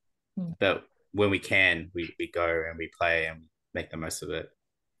 But when we can, we go and we play and make the most of it.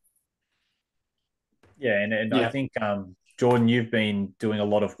 Yeah, and I think Jordan, you've been doing a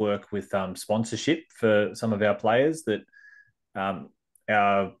lot of work with sponsorship for some of our players, that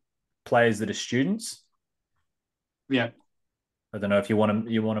our players that are students. Yeah. I don't know if you want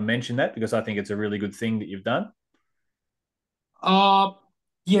to mention that, because I think it's a really good thing that you've done.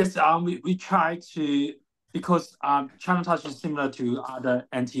 Yes, we try to, because China Touch is similar to other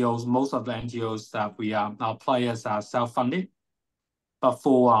NTOs. Most of the NTOs that our players are self-funded, but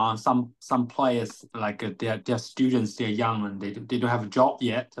for some players, like they're students, they're young and they don't have a job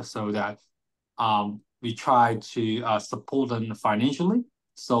yet, so that we try to support them financially.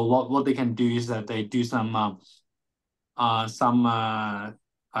 So what they can do is that they do some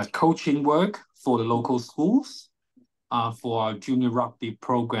coaching work for the local schools, for our junior rugby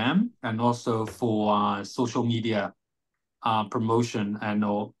program, and also for social media promotion, and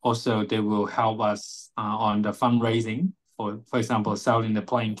also they will help us on the fundraising, for example, selling the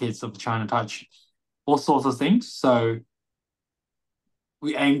playing kits of China Touch, all sorts of things. So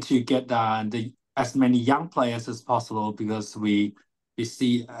we aim to get as many young players as possible, because we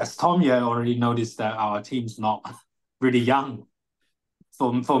see, as Tommy already noticed, that our team's not really young.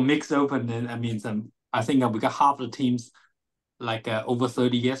 For mixed open, I mean, I think we got half the teams like over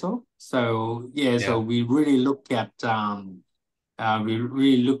 30 years old. So yeah, so we really look at we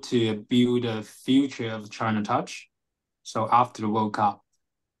really look to build a future of China Touch. So after the World Cup,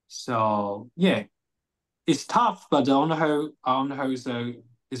 so yeah, it's tough, but on the whole, so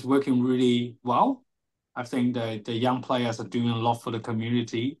it's working really well. I think the young players are doing a lot for the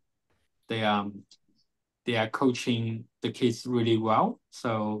community. They are coaching the kids really well.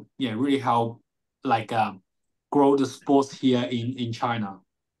 So yeah, really help like grow the sports here in China.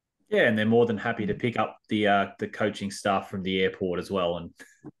 Yeah, and they're more than happy to pick up the coaching staff from the airport as well,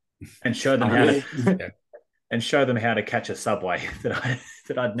 and show them how to and show them how to catch a subway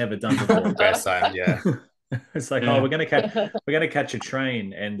that I'd never done before. First time, yeah. It's like, oh, we're gonna catch a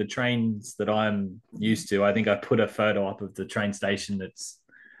train, and the trains that I'm used to, I think I put a photo up of the train station that's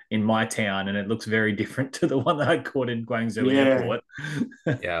in my town, and it looks very different to the one that I caught in Guangzhou Airport.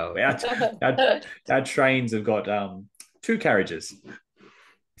 Yeah, our trains have got 2 carriages.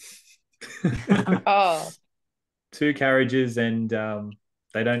 Oh, 2 carriages, and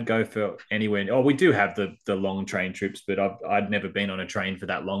they don't go for anywhere. Oh, we do have the long train trips, but I'd never been on a train for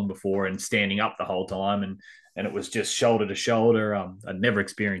that long before, and standing up the whole time, and it was just shoulder to shoulder. I'd never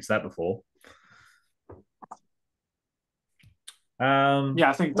experienced that before. Yeah,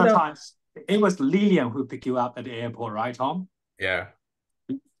 I think sometimes it was Lillian who picked you up at the airport, right, Tom? yeah.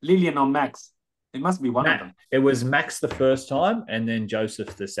 Lillian or Max? It must be one of them. It was Max the first time, and then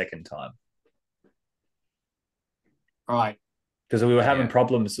Joseph the second time. Right. Because we were having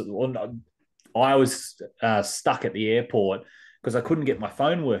problems. I was stuck at the airport because I couldn't get my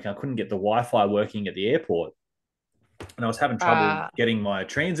phone working. I couldn't get the Wi-Fi working at the airport. And I was having trouble getting my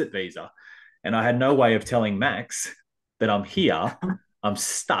transit visa. And I had no way of telling Max that I'm here. I'm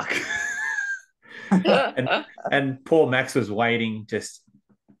stuck. and poor Max was waiting just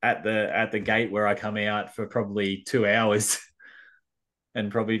at the gate where I come out for probably 2 hours. And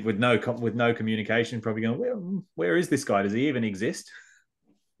probably with no communication, probably going, where is this guy? Does he even exist?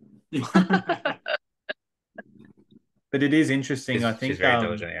 But it is interesting. I think she's very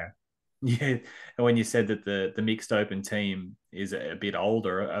diligent, yeah. Yeah, and when you said that the mixed open team is a bit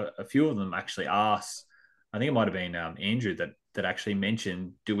older, a few of them actually asked. I think it might have been Andrew that actually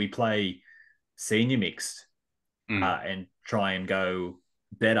mentioned, do we play senior mixed and try and go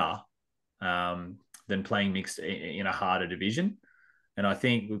better than playing mixed in a harder division? And I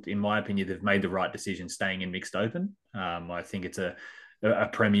think, in my opinion, they've made the right decision staying in mixed open. I think it's a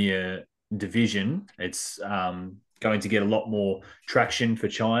premier division. It's going to get a lot more traction for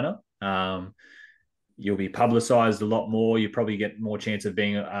China. You'll be publicized a lot more. You probably get more chance of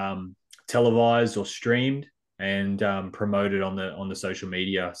being televised or streamed and promoted on the social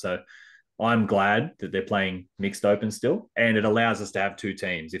media. So I'm glad that they're playing mixed open still, and it allows us to have 2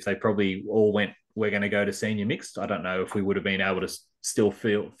 teams. If they probably all went, we're going to go to senior mixed, I don't know if we would have been able to still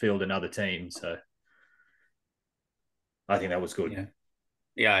field another team. So I think that was good.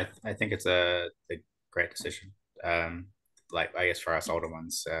 Yeah, I think it's a great decision. Like, I guess for us older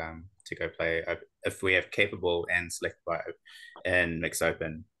ones, to go play, if we have capable and selected and mixed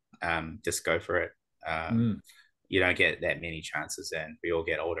open, just go for it. You don't get that many chances, and we all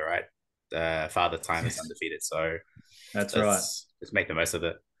get older, right? Father time is undefeated, so that's right. Let's make the most of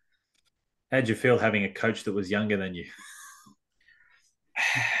it. How'd you feel having a coach that was younger than you?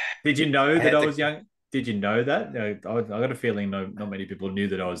 Did you know that I was young? Did you know that? I got a feeling not many people knew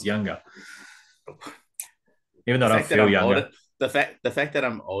that I was younger. Even though I don't feel younger. Older, the fact that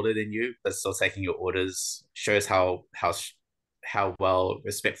I'm older than you but still taking your orders shows how well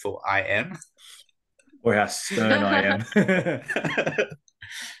respectful I am. Or how stern I am.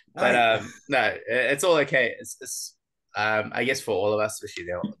 But no, it's all okay. It's I guess for all of us,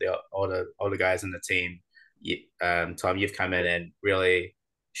 especially the older guys in the team, Tom, you've come in and really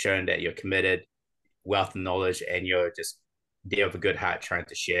shown that you're committed, wealth of knowledge, and you're just there with a good heart trying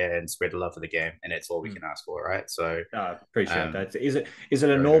to share and spread the love of the game, and that's all we can ask for, right? So appreciate that. Is it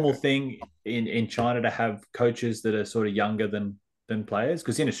a normal thing in China to have coaches that are sort of younger than players?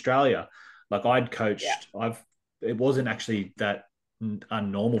 Because in Australia, like I'd coached, it wasn't actually that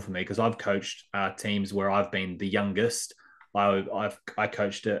unnormal for me because I've coached teams where I've been the youngest. I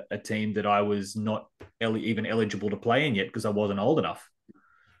coached a team that I was not even eligible to play in yet because I wasn't old enough.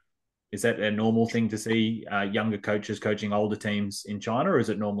 Is that a normal thing to see younger coaches coaching older teams in China, or is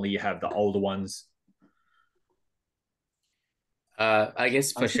it normally you have the older ones? I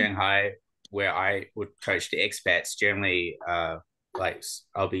guess for Shanghai, where I would coach the expats, generally, like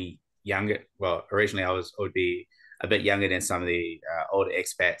I'll be younger. Well, originally I would be a bit younger than some of the older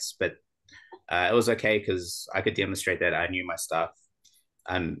expats, but it was okay because I could demonstrate that I knew my stuff.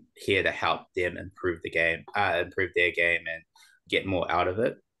 I'm here to help them improve improve their game, and get more out of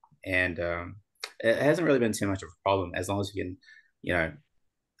it. And it hasn't really been too much of a problem as long as you can, you know,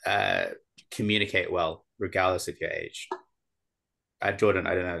 communicate well, regardless of your age. Jordan,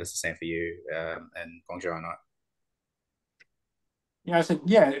 I don't know if it's the same for you and Guangzhou or not. Yeah, so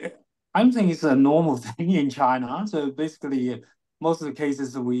yeah, I don't think it's a normal thing in China. So basically, most of the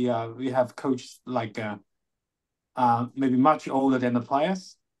cases we have coaches like maybe much older than the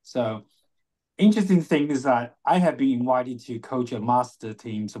players. So interesting thing is that I have been invited to coach a master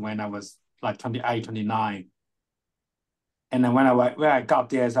teams when I was like 28, 29. And then when I got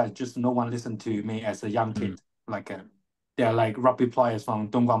there, I just no one listened to me as a young kid. Like they're like rugby players from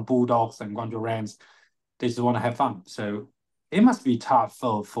Dongguan Bulldogs and Guangzhou Rams. They just want to have fun. So it must be tough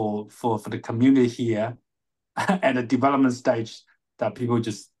for the community here at the development stage that people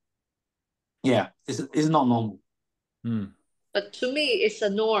just it's not normal. But to me, it's a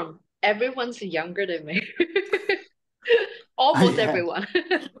norm. Everyone's younger than me. Almost everyone.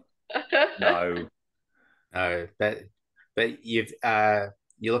 No. No, but you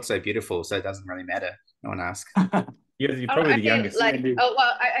look so beautiful, so it doesn't really matter. No one asks. You're probably the youngest. Like,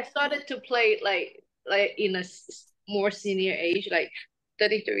 I started to play like in a more senior age, like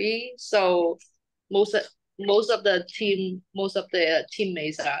 33. So most of the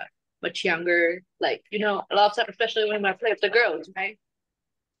teammates are much younger. Like, you know, a lot of time, especially when I play with the girls, right?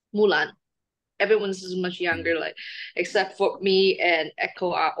 Mulan. Everyone's is much younger, like except for me and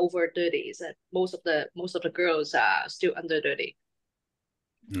Echo are over 30s, and most of the girls are still under 30.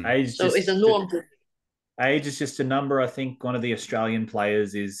 Age So it's a norm. Age is just a number. I think one of the Australian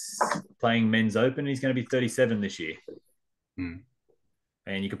players is playing men's open. He's going to be 37 this year. And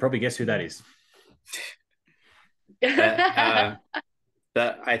you could probably guess who that is.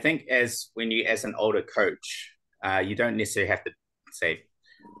 But I think as an older coach, you don't necessarily have to say,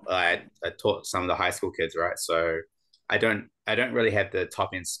 I taught some of the high school kids, right? So I don't really have the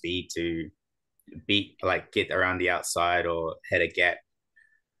top end speed to get around the outside or hit a gap.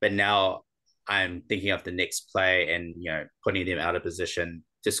 But now I'm thinking of the next play and, you know, putting them out of position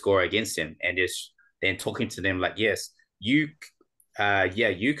to score against him, and just then talking to them like, yes, you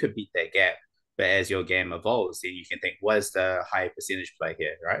could beat that gap, but as your game evolves, then you can think, what is the high percentage play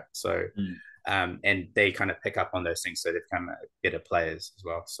here, right? So and they kind of pick up on those things, so they become better players as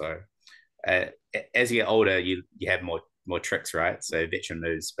well. So as you get older, you have more tricks, right? So veteran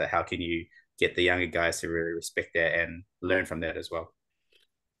moves, but how can you get the younger guys to really respect that and learn from that as well?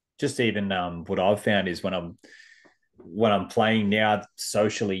 Just even what I've found is when I'm playing now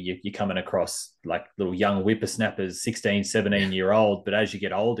socially, you're coming across like little young whippersnappers, 16, 17-year-old. But as you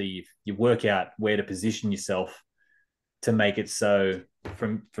get older, you work out where to position yourself to make it so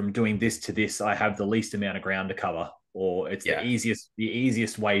from doing this to this, I have the least amount of ground to cover, or it's the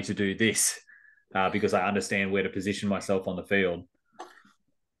easiest way to do this because I understand where to position myself on the field.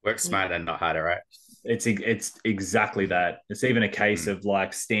 Work smarter and not harder, right? It's exactly that. It's even a case of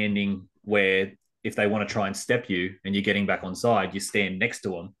like standing where if they want to try and step you and you're getting back on side, you stand next to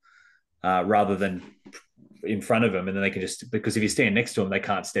them rather than in front of them, and then they can just, because if you stand next to them, they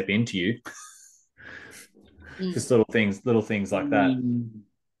can't step into you. Just little things like that.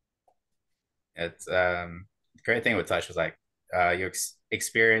 It's the great thing with touch was like your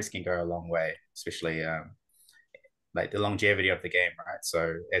experience can go a long way, especially like the longevity of the game, right?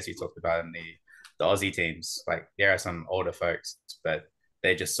 So as you talked about in the Aussie teams, like there are some older folks, but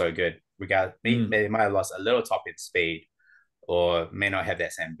they're just so good. They might have lost a little top end speed or may not have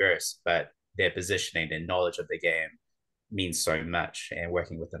that same burst, but their positioning, their knowledge of the game means so much, and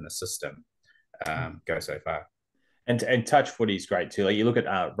working within the system goes so far. And touch footy is great too. Like you look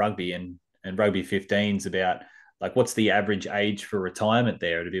at rugby and rugby 15s, about like what's the average age for retirement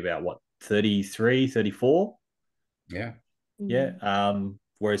there? It'd be about what, 33, 34? Yeah.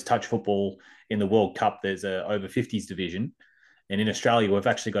 Whereas touch football in the World Cup, there's a over 50s division, and in Australia we've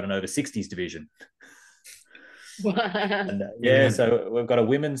actually got an over 60s division. And, so we've got a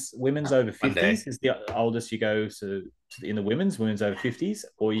women's over 50s is the oldest you go to in the women's over 50s,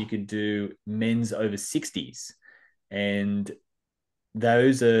 or you could do men's over 60s, and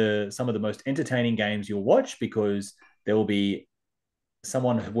those are some of the most entertaining games you'll watch, because there will be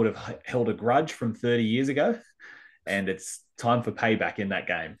someone who would have held a grudge from 30 years ago, and it's time for payback in that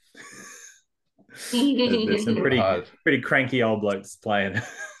game. There's some pretty cranky old blokes playing.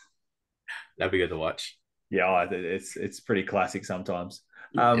 That'd be good to watch. Yeah, it's pretty classic sometimes.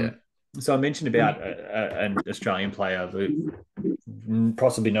 So I mentioned about an Australian player,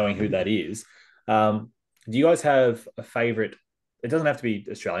 possibly knowing who that is. Do you guys have a favourite it doesn't have to be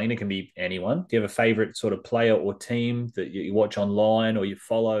Australian. It can be anyone. Do you have a favorite sort of player or team that you watch online or you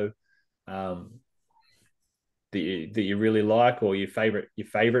follow, um, that you really like, or your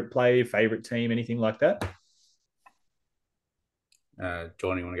favorite player, your favorite team, anything like that?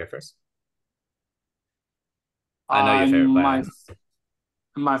 Jordan, you want to go first? I know your favorite player.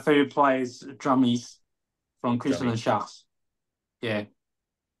 My favorite player is Drummies from Queensland Drummy. Sharks. Yeah.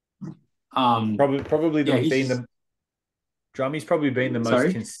 Probably yeah, been the Drummy's probably been the most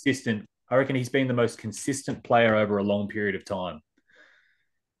Sorry? consistent. I reckon he's been the most consistent player over a long period of time.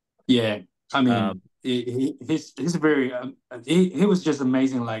 Yeah, I mean, he's very he was just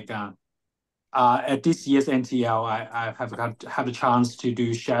amazing. Like at this year's NTL, I have had a chance to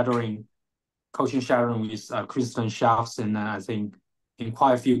do coaching shadowing with Queensland Sharks, and I think in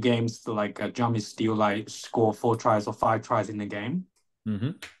quite a few games, like John is still like score 4 tries or 5 tries in the game.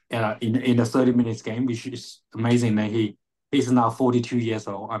 Mm-hmm. In the 30 minutes game, which is amazing that he's now 42 years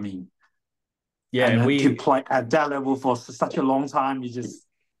old. I mean, yeah, and to play at that level for such a long time, you just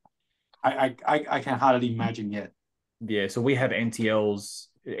I can hardly imagine yet. Yeah, so we have NTLs.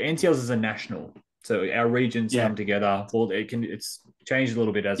 NTLs is a national, so our regions come together. Well, it's changed a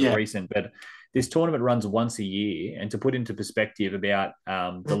little bit as of recent, but this tournament runs once a year. And to put into perspective about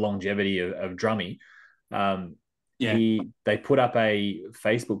the longevity of Drummy, they put up a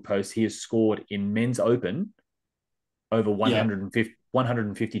Facebook post. He has scored in men's open over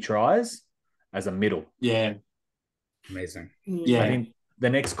 150 tries as a middle. Yeah, amazing. Yeah, I think the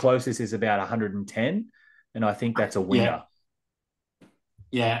next closest is about 110, and I think that's a winner.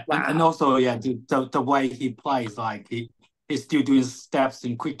 Yeah, Wow. and also the way he plays, like he's still doing steps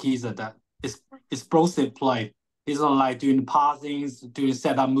and quickies at that. It's explosive play. He's not like doing passings, doing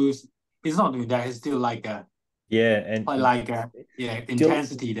setup moves. He's not doing that. He's still like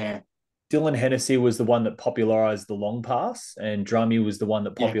intensity there. Dylan Hennessy was the one that popularized the long pass, and Drummy was the one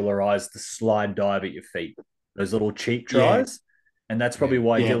that popularized the slide dive at your feet. Those little cheap tries. And that's probably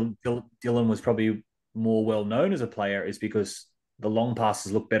why Dylan was probably more well known as a player, is because the long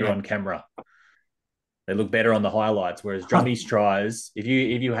passes look better on camera. They look better on the highlights. Whereas Drummy's tries, if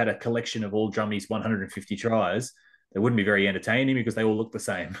you had a collection of all Drummy's 150 tries, they wouldn't be very entertaining because they all look the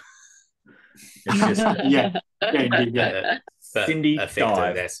same. It's just Cindy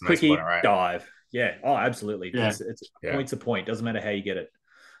dive, quickie dive. Yeah. Oh, absolutely. Yeah. It's point's a point. Doesn't matter how you get it.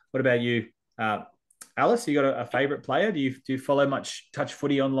 What about you, Alice? You got a favorite player? Do you follow much touch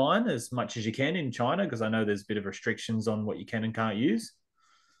footy online as much as you can in China? Because I know there's a bit of restrictions on what you can and can't use.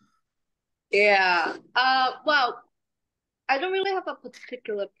 Yeah. Well, I don't really have a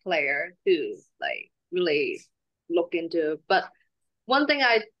particular player to like really look into, but one thing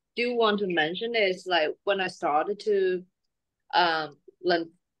I do want to mention is like when I started to learn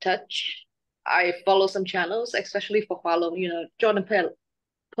touch, I follow some channels, especially for follow. Jordan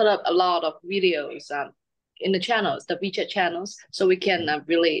put up a lot of videos in the channels, the WeChat channels, so we can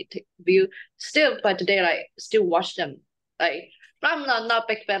really view. Still, by today, like still watch them. Like I'm not a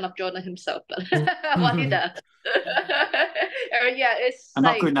big fan of Jordan himself, but what he does. It's I'm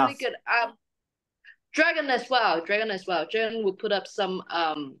like not really good. Dragon as well. Dragon will put up some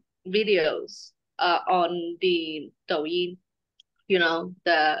videos on the Douyin,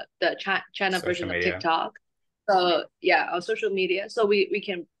 the China version of TikTok. So on social media, so we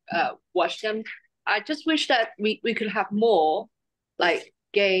can watch them. I just wish that we could have more like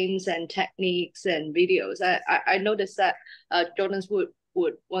games and techniques and videos. I noticed that Jordans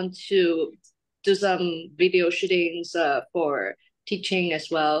would want to do some video shootings for teaching as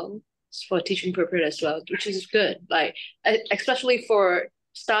well, for teaching purpose as well, which is good. Like especially for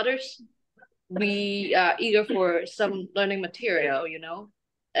starters, we are eager for some learning material,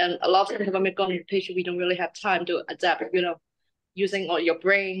 and a lot of times when we're going to patient, we don't really have time to adapt, using all your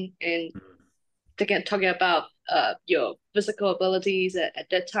brain and talking about your physical abilities at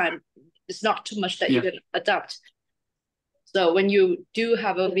that time. It's not too much that you can adapt. So when you do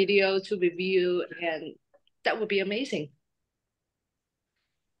have a video to review, and that would be amazing.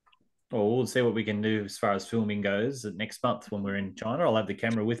 Well, we'll see what we can do as far as filming goes next month when we're in China. I'll have the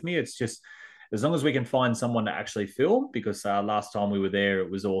camera with me. It's just as long as we can find someone to actually film, because last time we were there, it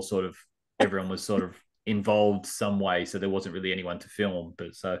was all everyone was sort of involved some way, so there wasn't really anyone to film.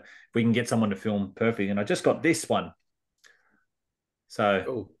 But so if we can get someone to film, perfect. And I just got this one,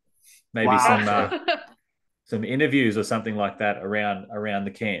 so maybe some interviews or something like that around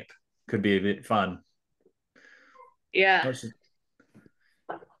the camp could be a bit fun. Yeah.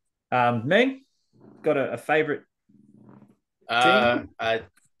 Meng, got a favorite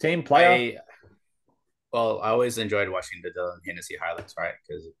team player? I always enjoyed watching the Dylan Hennessy highlights, right?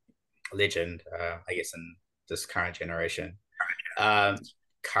 Because legend, I guess, in this current generation.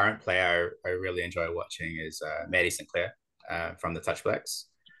 Current player I really enjoy watching is Maddie Sinclair from the Touch Blacks.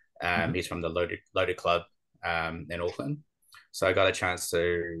 He's from the Loaded Club in Auckland. So I got a chance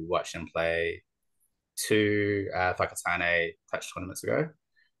to watch him play two Whakatane touch tournaments ago,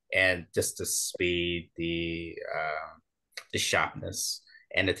 and just the speed, the sharpness,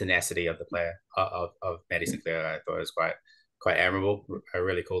 and the tenacity of the player of Maddie Sinclair, I thought it was quite admirable,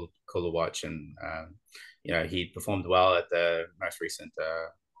 really cool to watch. And he performed well at the most recent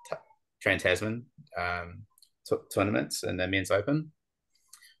Trans-Tasman tournaments in the Men's Open.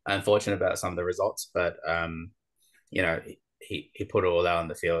 Unfortunate about some of the results, but he put it all out on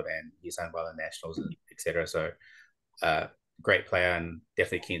the field, and he's done well in nationals, etc. So great player, and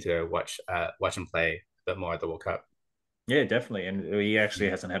definitely keen to watch him play a bit more at the World Cup. Yeah, definitely. And he actually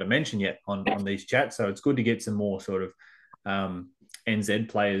hasn't had a mention yet on these chats. So it's good to get some more sort of NZ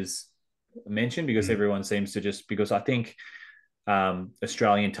players mentioned, because everyone seems to because I think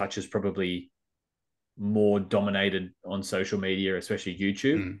Australian touch is probably more dominated on social media, especially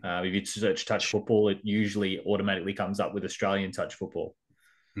YouTube. If you search touch football, it usually automatically comes up with Australian touch football.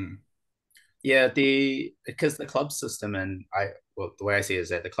 Yeah, because the club system, and the way I see it is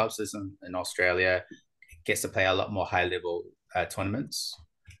that the club system in Australia gets to play a lot more high level tournaments,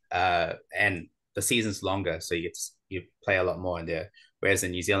 and the season's longer, so you play a lot more in there. Whereas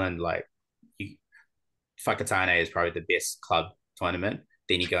in New Zealand, Whakatane is probably the best club tournament.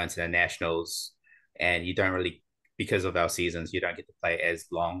 Then you go into the nationals, and you don't really, because of our seasons, you don't get to play as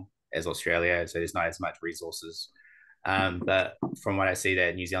long as Australia, so there's not as much resources. But from what I see,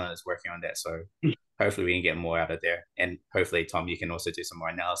 that New Zealand is working on that, so hopefully we can get more out of there. And hopefully, Tom, you can also do some more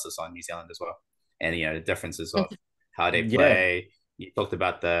analysis on New Zealand as well, and the differences of how they play. You talked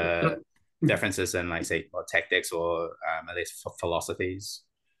about the differences in tactics, or at least philosophies.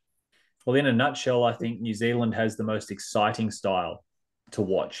 Well, in a nutshell, I think New Zealand has the most exciting style to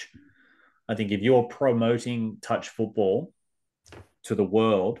watch. I think if you're promoting touch football to the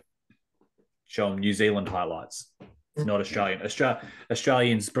world, show them New Zealand highlights, not Australian.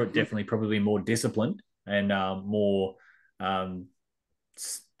 Australians definitely probably more disciplined and more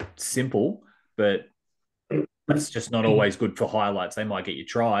simple, but that's just not always good for highlights. They might get you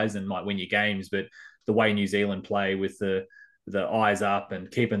tries and might win you games, but the way New Zealand play with the eyes up and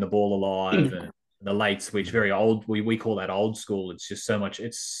keeping the ball alive and the late switch, very old. We call that old school. It's just so much.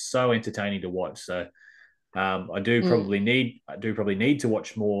 It's so entertaining to watch. So I do probably need to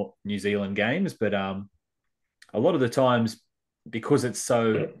watch more New Zealand games, but a lot of the times, because it's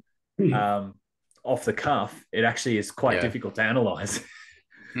so off the cuff, it actually is quite difficult to analyze.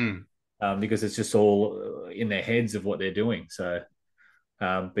 Because it's just all in their heads of what they're doing. So,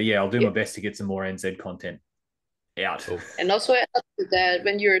 but yeah, I'll do my best to get some more NZ content out. And also that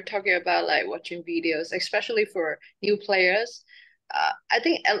when you're talking about watching videos, especially for new players, I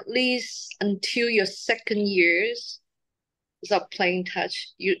think at least until your second years of playing touch,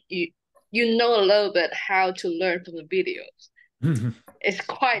 you know a little bit how to learn from the videos. It's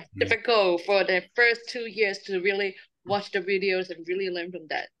quite difficult for the first 2 years to really watch the videos and really learn from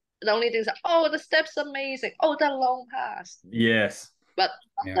that. The only thing is, the steps are amazing. Oh, that long pass. Yes. But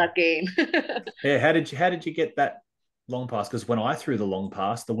that game. Yeah. How did you get that long pass? Because when I threw the long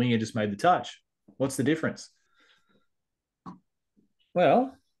pass, the winger just made the touch. What's the difference?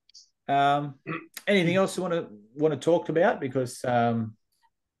 Well, anything else you want to talk about? Because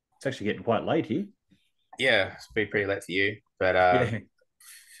it's actually getting quite late here. Yeah, it's pretty late for you. But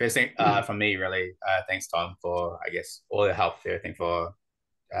first thing from me, really, thanks, Tom, for, I guess, all the help, everything for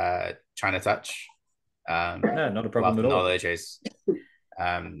trying to touch. No, not a problem at all. Knowledge is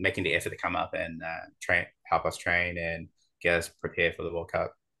making the effort to come up and help us train and get us prepared for the World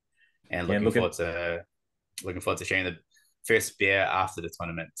Cup. And looking forward to sharing the first beer after the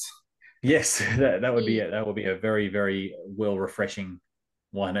tournament. Yes, that would be a very, very well refreshing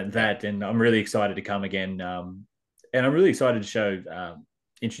one at that. And I'm really excited to come again. And I'm really excited to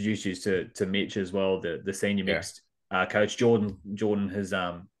introduce you to Mitch as well, the senior mixed coach. Jordan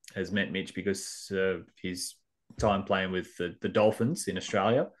has met Mitch because of his time playing with the Dolphins in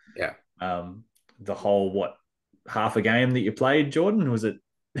Australia. Yeah. The whole half a game that you played, Jordan? Was it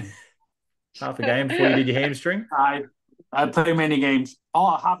half a game before you did your hamstring? I played many games.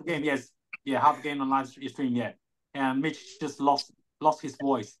 Oh, half a game, yes. Yeah, half a game on live stream, yeah. And Mitch just lost his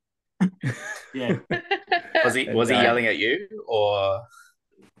voice. Yeah. Was he yelling at you, or?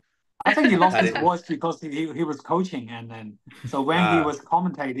 I think he lost his voice because he was coaching, and then so when he was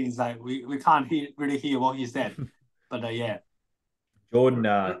commentating, it's like we can't really hear what he said. But yeah. Jordan,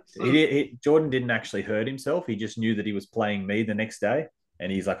 Jordan didn't actually hurt himself. He just knew that he was playing me the next day,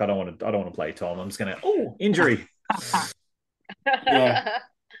 and he's like, I don't want to play Tom. I'm just gonna injury. Yeah.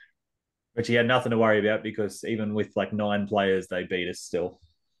 Which he had nothing to worry about because even with like 9 players, they beat us still.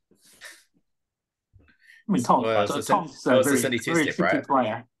 I mean, Tom's Well, Tom's that a was the very, City very Two-step, tricky right?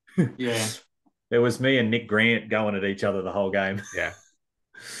 player. Yeah. It was me and Nick Grant going at each other the whole game. Yeah.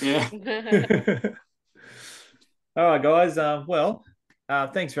 Yeah. All right, guys.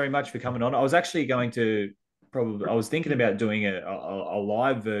 Thanks very much for coming on. I was actually going to I was thinking about doing a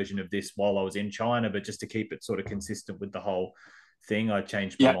live version of this while I was in China, but just to keep it sort of consistent with the whole thing, I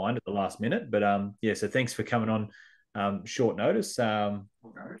changed my mind at the last minute. But so thanks for coming on short notice.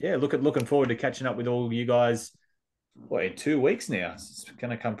 Looking forward to catching up with all you guys. In 2 weeks now? It's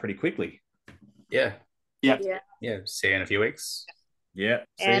going to come pretty quickly. Yeah. Yeah. Yeah. See you in a few weeks. Yeah.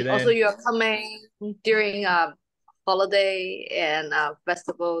 See And you then. also you're coming during holiday and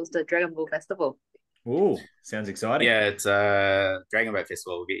festivals, the Dragon Boat Festival. Ooh, sounds exciting. Yeah, it's Dragon Boat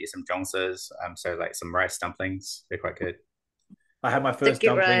Festival. We'll get you some zhongsas, so like some rice dumplings. They're quite good. I had my first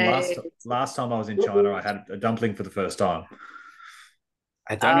dumpling last time I was in China. I had a dumpling for the first time.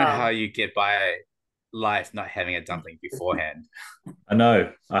 I don't know how you get by life not having a dumpling beforehand. I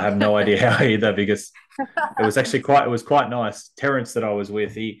know. I have no idea how either because it was actually quite nice. Terrence that I was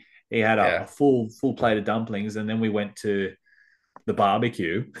with, he had a full plate of dumplings, and then we went to the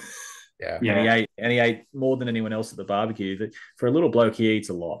barbecue. Yeah. And he ate more than anyone else at the barbecue. For a little bloke, he eats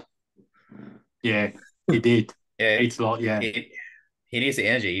a lot. Yeah, he did. Yeah, Eats a lot. Yeah. He needs the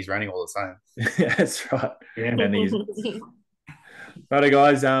energy. He's running all the time. Yeah, that's right. Yeah. And he's right,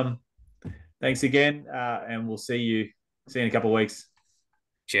 guys. Thanks again, and we'll see you in a couple of weeks.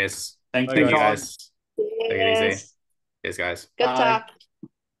 Cheers. Thank Bye, you, guys. guys. Take it easy. Cheers, guys. Good Bye. talk.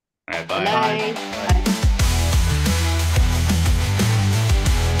 All right, bye. Bye.